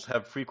polls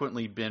have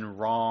frequently been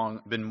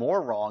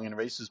more wrong in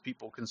races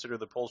people consider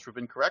the polls to have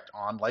been correct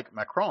on, like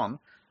Macron,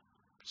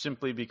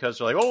 simply because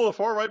they're like, oh, the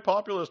far-right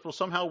populist will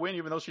somehow win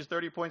even though she's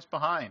 30 points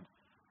behind.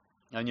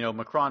 And,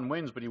 Macron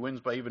wins, but he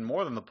wins by even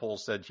more than the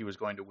polls said he was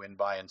going to win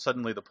by, and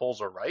suddenly the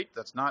polls are right.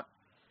 That's not,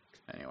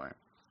 anyway.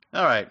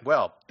 All right.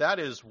 Well, that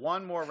is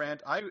one more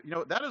rant.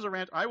 That is a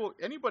rant.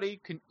 Anybody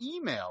can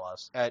email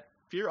us at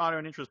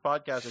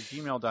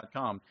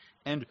fearautoandinterestpodcast@gmail.com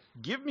and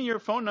give me your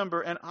phone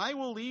number, and I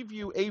will leave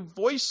you a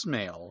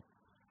voicemail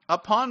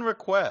upon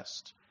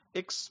request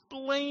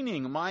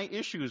explaining my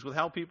issues with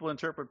how people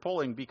interpret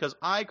polling, because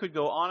I could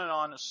go on and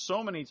on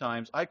so many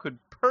times. I could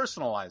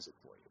personalize it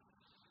for you,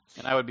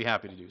 and I would be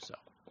happy to do so.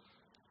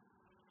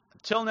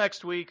 Until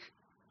next week,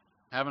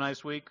 have a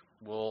nice week.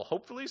 We'll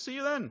hopefully see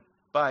you then.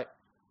 Bye.